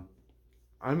 I'm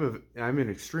an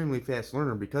extremely fast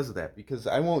learner because of that. Because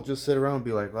I won't just sit around and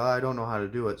be like, well, I don't know how to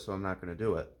do it, so I'm not going to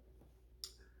do it.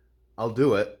 I'll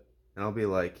do it, and I'll be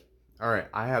like, all right,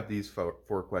 I have these 4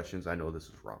 questions. I know this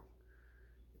is wrong.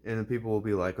 And then people will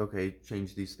be like, okay,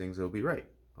 change these things. It'll be right.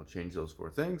 I'll change those 4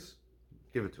 things.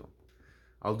 Give it to them.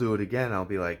 I'll do it again. I'll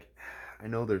be like, I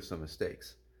know there's some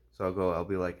mistakes. So I'll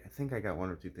be like, I think I got 1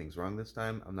 or 2 things wrong this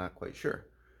time. I'm not quite sure.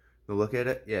 They'll look at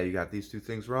it. Yeah, you got these 2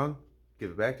 things wrong. Give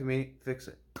it back to me. Fix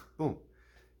it. Boom.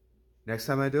 Next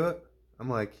time I do it, I'm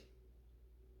like,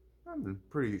 I'm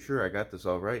pretty sure I got this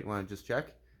all right. You want to just check?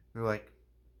 They're like,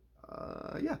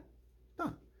 yeah,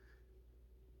 done.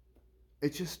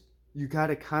 It's just, you got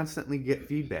to constantly get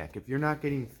feedback. If you're not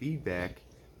getting feedback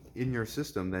in your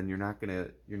system, then you're not gonna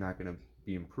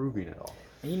be improving at all.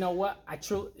 And you know what? I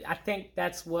think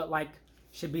that's what like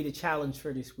should be the challenge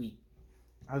for this week.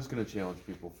 I was gonna challenge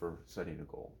people for setting a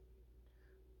goal.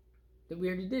 We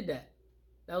already did that.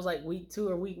 That was like week 2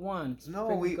 or week 1.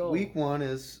 No, week 1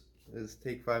 is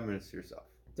take 5 minutes to yourself.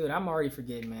 Dude, I'm already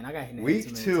forgetting, man. I got hit in the Week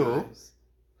head 2 times.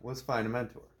 was find a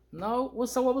mentor. No,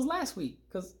 so what was last week?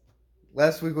 Cause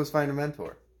last week was find a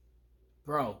mentor.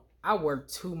 Bro, I work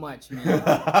too much,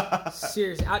 man.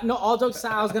 Seriously. All jokes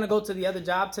aside, I was going to go to the other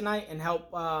job tonight and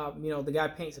help, the guy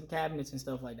paint some cabinets and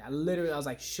stuff like that. I was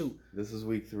like, shoot. This is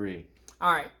week 3.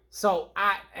 All right. So,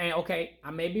 I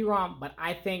may be wrong, but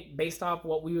I think based off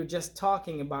what we were just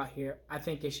talking about here, I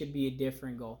think it should be a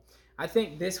different goal. I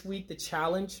think this week, the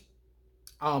challenge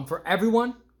for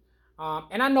everyone,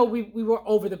 and I know we were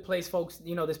over the place, folks.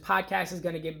 This podcast is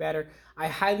going to get better. I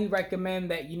highly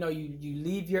recommend that, you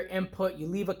leave your input, you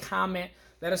leave a comment.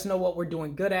 Let us know what we're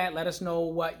doing good at. Let us know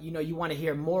what, you want to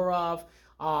hear more of.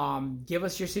 Give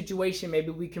us your situation.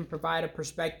 Maybe we can provide a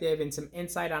perspective and some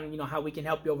insight on, how we can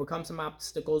help you overcome some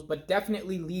obstacles. But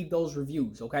definitely leave those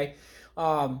reviews, okay?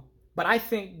 But I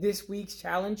think this week's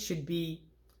challenge should be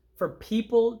for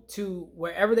people to,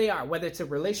 wherever they are, whether it's a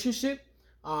relationship,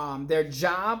 their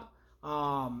job,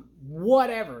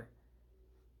 whatever,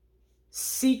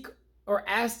 seek or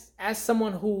ask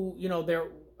someone who, they're,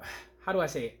 how do I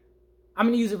say it? I'm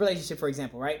going to use a relationship, for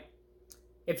example, right?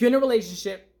 If you're in a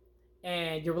relationship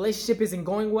and your relationship isn't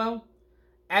going well,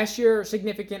 ask your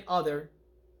significant other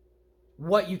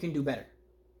what you can do better.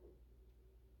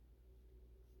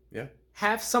 Yeah.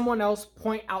 Have someone else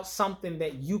point out something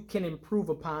that you can improve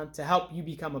upon to help you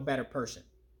become a better person.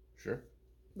 Sure.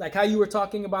 Like how you were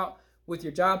talking about with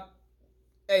your job.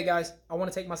 Hey guys, I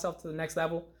want to take myself to the next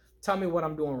level. Tell me what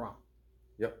I'm doing wrong.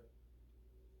 Yep.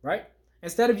 Right?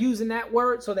 Instead of using that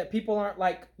word so that people aren't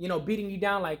like, beating you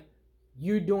down like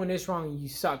you're doing this wrong and you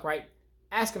suck, right?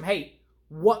 Ask them, hey,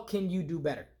 what can you do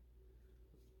better?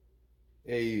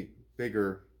 A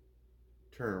bigger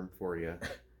term for you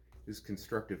is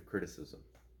constructive criticism.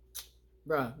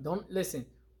 Bruh, don't listen.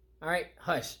 All right,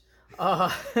 hush.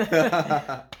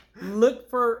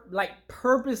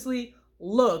 purposely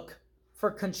look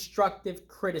for constructive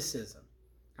criticism.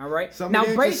 All right. Somebody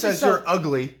now who brace just says yourself. you're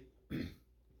ugly.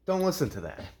 Don't listen to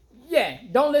that. Yeah,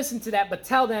 don't listen to that, but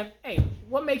tell them, hey,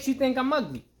 what makes you think I'm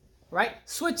ugly? Right?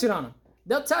 Switch it on them.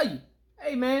 They'll tell you,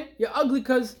 hey, man, you're ugly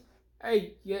because,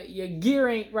 hey, your gear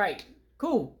ain't right.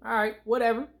 Cool. All right,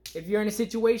 whatever. If you're in a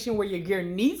situation where your gear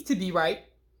needs to be right,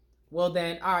 well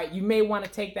then, all right, you may want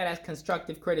to take that as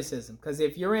constructive criticism. Because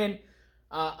if you're in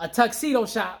a tuxedo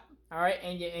shop, all right,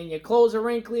 and your clothes are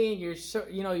wrinkly and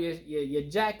your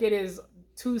jacket is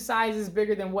 2 sizes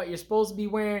bigger than what you're supposed to be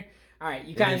wearing, all right,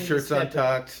 you kind of need to step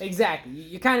untucked. Exactly.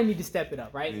 You kind of need to step it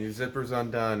up, right? And your zipper's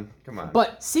undone. Come on.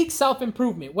 But seek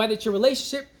self-improvement, whether it's your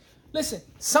relationship. Listen,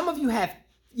 some of you have,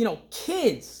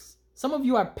 kids. Some of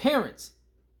you are parents.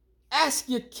 Ask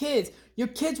your kids. Your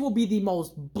kids will be the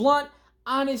most blunt,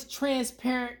 honest,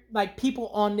 transparent, people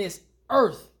on this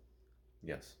earth.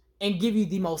 Yes. And give you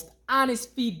the most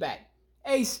honest feedback.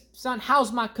 Hey, son,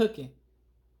 how's my cooking?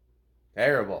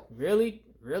 Terrible. Really?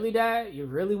 Really, Dad? You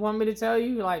really want me to tell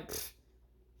you?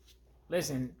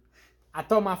 Listen, I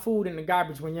throw my food in the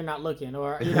garbage when you're not looking,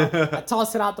 or I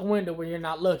toss it out the window when you're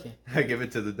not looking. I give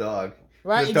it to the dog.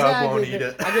 Right? The exactly. dog won't eat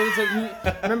it. I give it to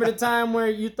you. Remember the time where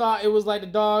you thought it was like the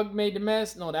dog made the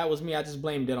mess? No, that was me. I just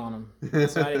blamed it on him,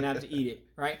 so I didn't have to eat it.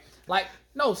 Right?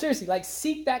 No, seriously.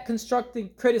 Seek that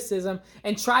constructive criticism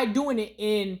and try doing it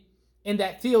in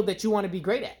that field that you want to be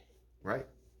great at. Right.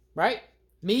 Right?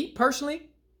 Me personally,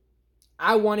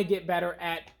 I want to get better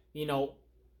at,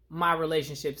 my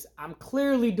relationships. I'm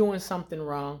clearly doing something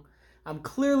wrong. I'm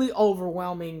clearly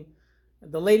overwhelming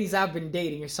the ladies I've been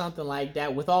dating or something like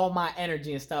that with all my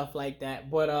energy and stuff like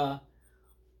that. But,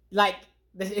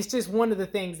 it's just one of the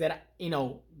things that,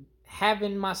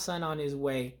 having my son on his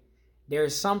way,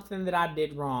 there's something that I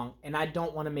did wrong, and I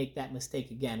don't want to make that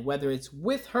mistake again, whether it's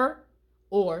with her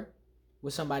or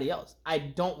with somebody else. I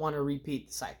don't want to repeat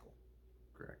the cycle.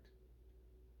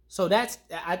 So that's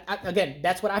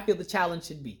that's what I feel the challenge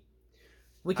should be.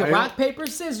 We can rock, paper,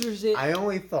 scissors it. I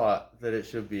only thought that it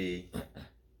should be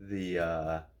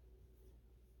the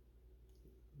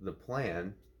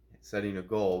plan, setting a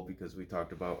goal, because we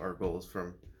talked about our goals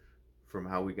from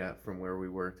how we got from where we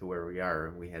were to where we are,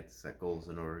 and we had to set goals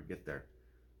in order to get there.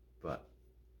 But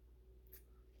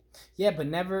yeah, but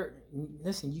never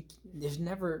listen. There's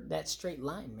never that straight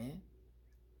line, man.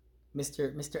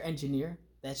 Mr. Engineer.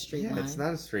 That straight line. Yeah, it's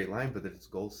not a straight line, but it's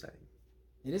goal setting.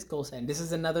 It is goal setting. This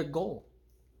is another goal.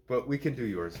 But we can do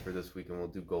yours for this week, and we'll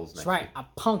do goals next That's right. week. I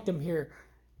punked him here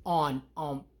on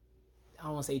I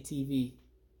don't want to say TV,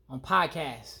 on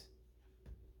podcasts.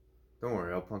 Don't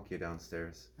worry, I'll punk you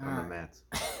downstairs on the mats.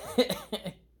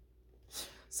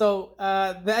 So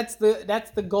that's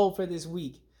the goal for this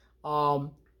week.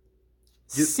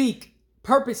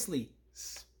 Purposely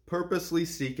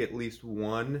seek at least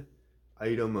one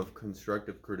item of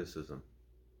constructive criticism.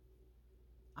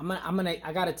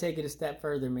 I gotta take it a step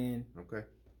further, man. Okay.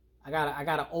 I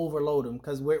gotta overload them,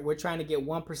 because we're trying to get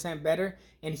 1% better,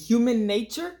 and human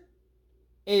nature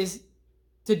is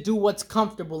to do what's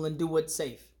comfortable and do what's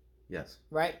safe. Yes.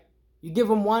 Right? You give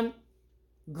them one,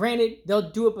 granted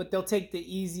they'll do it, but they'll take the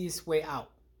easiest way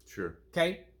out. Sure.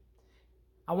 Okay?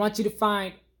 I want you to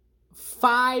find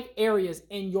 5 areas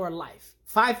in your life,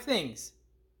 5 things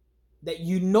that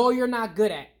you're not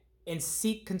good at, and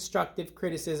seek constructive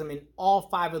criticism in all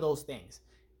 5 of those things.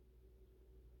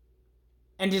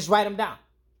 And just write them down.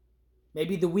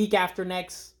 Maybe the week after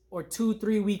next, or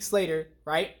 2-3 weeks later,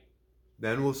 right?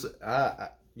 Then we'll say,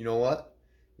 you know what?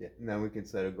 Yeah, now we can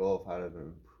set a goal of how to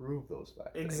improve those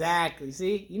 5 things. Exactly.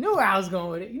 See? You know where I was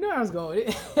going with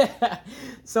it.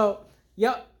 So,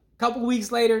 yep, a couple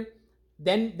weeks later,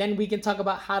 then we can talk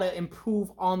about how to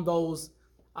improve on those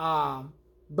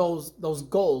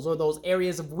goals, or those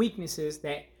areas of weaknesses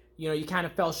that you kind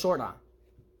of fell short on.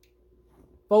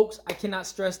 Folks, I cannot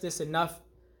stress this enough.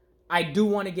 I do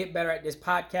want to get better at this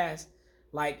podcast.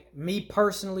 Me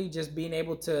personally, just being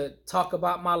able to talk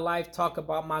about my life, talk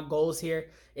about my goals here,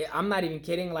 I'm not even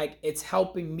kidding. It's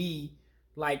helping me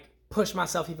push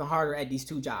myself even harder at these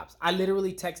 2 jobs. I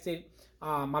literally texted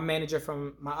my manager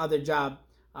from my other job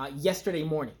yesterday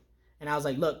morning, and I was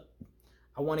like, look,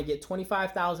 I want to get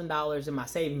 $25,000 in my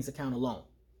savings account alone,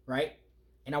 right?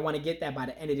 And I want to get that by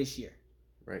the end of this year.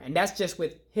 Right. And that's just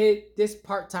with this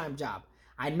part-time job.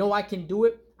 I know I can do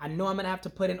it. I know I'm going to have to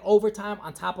put in overtime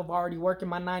on top of already working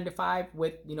my 9 to 5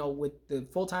 with the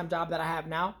full-time job that I have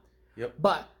now. Yep.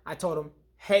 But I told him,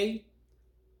 hey,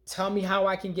 tell me how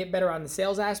I can get better on the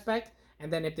sales aspect.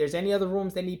 And then if there's any other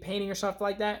rooms that need painting or stuff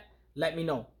like that, let me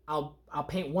know. I'll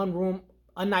paint one room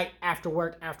a night after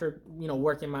work, after,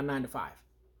 working my 9 to 5.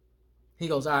 He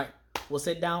goes, all right, we'll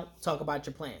sit down, talk about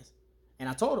your plans. And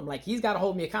I told him, like, he's got to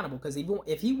hold me accountable, because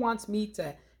if he wants me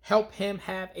to help him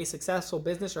have a successful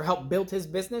business or help build his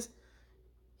business,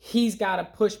 he's got to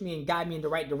push me and guide me in the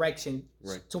right direction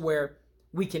to where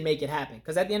we can make it happen.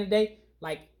 Because at the end of the day,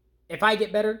 like, if I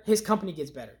get better, his company gets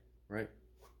better. Right.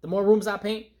 The more rooms I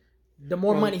paint, the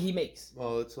more money he makes.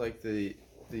 Well, it's like the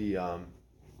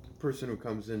person who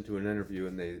comes into an interview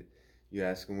and you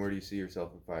ask them, where do you see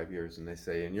yourself in 5 years? And they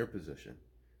say, in your position.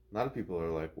 A lot of people are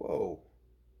like, whoa,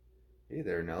 hey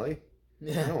there, Nelly.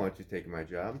 I don't want you taking my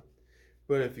job.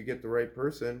 But if you get the right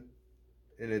person,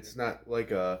 and it's not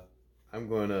like I'm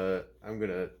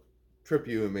gonna trip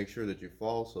you and make sure that you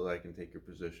fall so that I can take your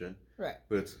position. Right.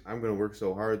 But I'm gonna work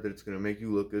so hard that it's gonna make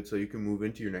you look good so you can move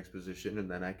into your next position, and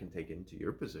then I can take it into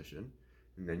your position,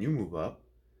 and then you move up.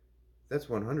 That's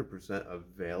 100% a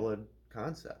valid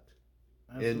concept.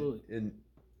 Absolutely. And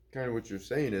kind of what you're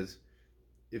saying is,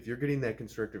 if you're getting that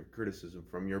constructive criticism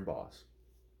from your boss,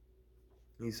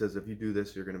 he says, if you do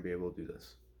this, you're going to be able to do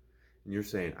this. And you're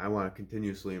saying, I want to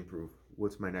continuously improve.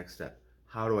 What's my next step?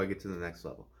 How do I get to the next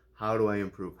level? How do I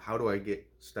improve? How do I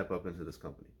step up into this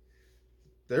company?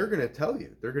 They're going to tell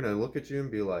you. They're going to look at you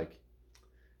and be like,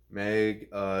 Meg,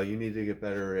 you need to get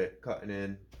better at cutting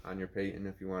in on your painting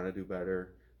if you want to do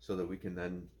better, so that we can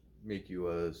then make you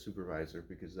a supervisor,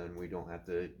 because then we don't have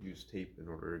to use tape in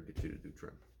order to get you to do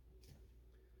trim.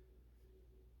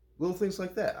 Little things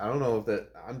like that. I don't know if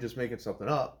I'm just making something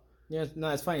up. Yeah, no,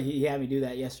 it's funny. He had me do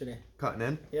that yesterday. Cutting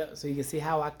in? Yeah, so you can see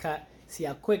how I cut, see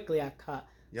how quickly I cut,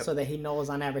 so that he knows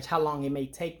on average how long it may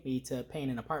take me to paint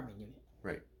an apartment unit.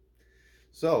 Right.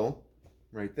 So,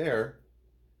 right there,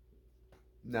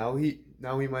 now he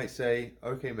might say,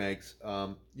 okay, Megs,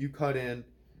 you cut in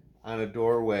on a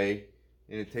doorway,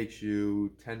 and it takes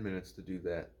you 10 minutes to do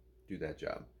that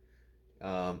job.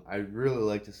 I'd really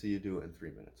like to see you do it in 3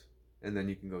 minutes, and then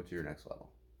you can go to your next level.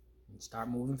 Start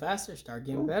moving faster. Start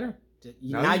getting better.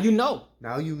 Now you know.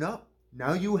 Now you know.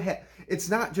 Now you have. It's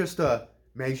not just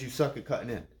Megs, you suck at cutting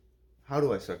in. How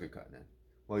do I suck at cutting in?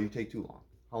 Well, you take too long.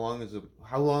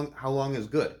 How long is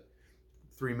good?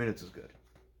 3 minutes is good.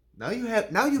 Now you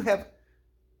have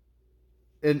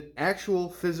an actual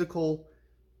physical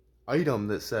item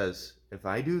that says, if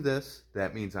I do this,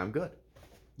 that means I'm good.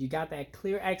 You got that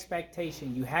clear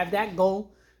expectation. You have that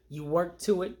goal. You work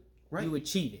to it. Right. You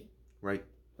achieve it. Right.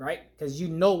 Right? Because you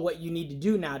know what you need to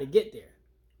do now to get there.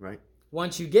 Right.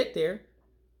 Once you get there,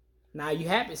 now you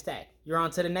have it stacked. You're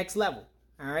on to the next level.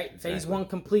 All right? Exactly. Phase 1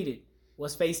 completed.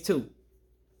 What's phase 2?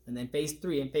 And then phase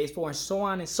 3 and phase 4 and so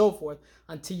on and so forth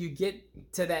until you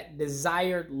get to that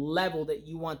desired level that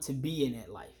you want to be in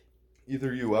life.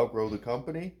 Either you outgrow the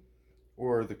company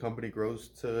or the company grows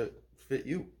to fit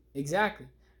you. Exactly.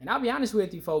 And I'll be honest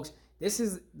with you, folks. This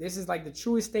is like the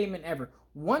truest statement ever.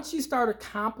 Once you start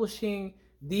accomplishing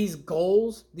these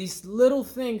goals, these little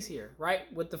things here,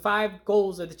 right? With the 5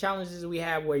 goals or the challenges we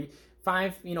have, where you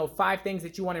 5 things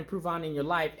that you want to improve on in your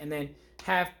life, and then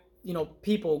have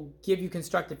people give you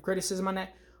constructive criticism on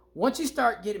that. Once you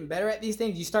start getting better at these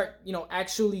things, you start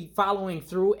actually following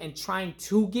through and trying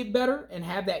to get better and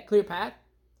have that clear path.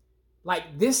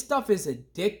 Like, this stuff is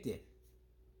addictive.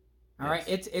 All right,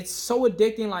 it's so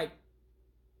addicting. Like,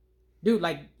 dude,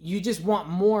 like, you just want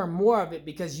more and more of it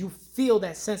because you feel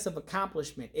that sense of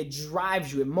accomplishment. It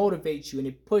drives you, it motivates you, and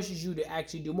it pushes you to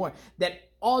actually do more.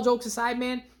 That, all jokes aside,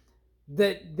 man,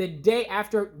 the day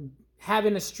after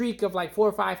having a streak of like 4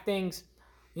 or 5 things,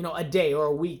 a day or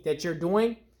a week that you're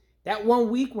doing, that 1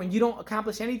 week when you don't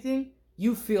accomplish anything,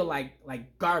 you feel like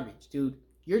garbage, dude.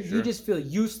 You just feel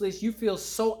useless. You feel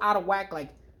so out of whack. Like,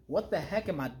 what the heck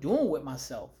am I doing with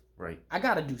myself? Right. I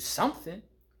got to do something.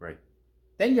 Right.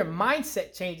 Then your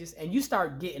mindset changes and you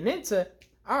start getting into,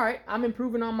 all right, I'm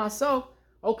improving on myself.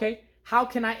 Okay, how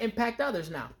can I impact others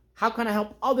now? How can I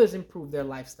help others improve their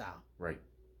lifestyle? Right.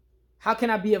 How can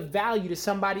I be of value to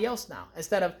somebody else now?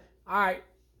 Instead of, all right,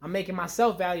 I'm making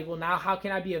myself valuable now. How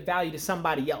can I be of value to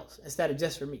somebody else instead of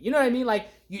just for me? You know what I mean? Like,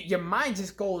 your mind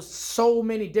just goes so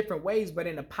many different ways, but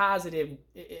in a positive,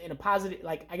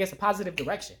 like, I guess a positive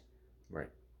direction. Right.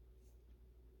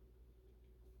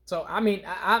 So, I mean,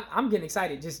 I'm getting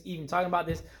excited just even talking about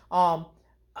this.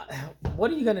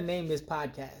 What are you going to name this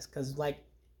podcast? Because, like,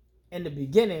 in the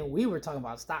beginning, we were talking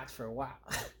about stocks for a while.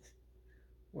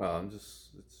 Well, it's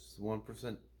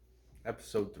 1%.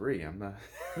 Episode 3. I'm not.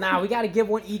 Nah, we got to give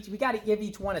one each. We got to give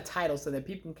each one a title so that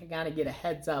people can kind of get a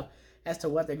heads up as to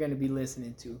what they're going to be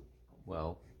listening to.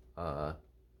 Well,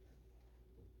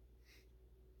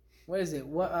 what is it?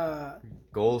 What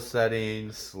goal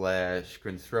setting /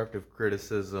 constructive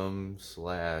criticism /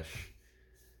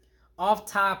 off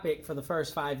topic for the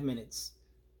first 5 minutes.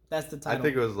 That's the title. I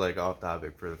think it was like off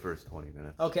topic for the first 20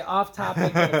 minutes. Okay, off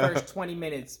topic for the first 20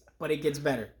 minutes, but it gets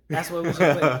better. That's what we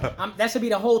should put. That should be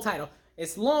the whole title.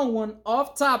 It's a long one,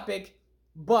 off topic,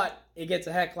 but it gets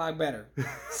a heck lot better.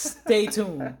 Stay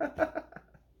tuned.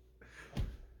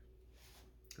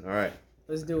 All right.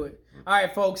 Let's do it. All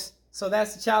right, folks. So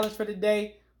that's the challenge for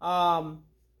today.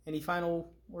 Any final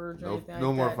words or anything like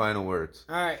No more that? final words.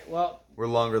 All right, well. We're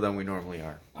longer than we normally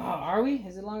are. Oh, are we?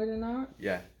 Is it longer than an hour?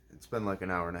 Yeah. It's been like an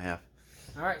hour and a half.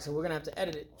 All right, so we're going to have to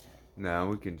edit it. No,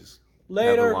 we can just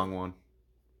Later. have a long one.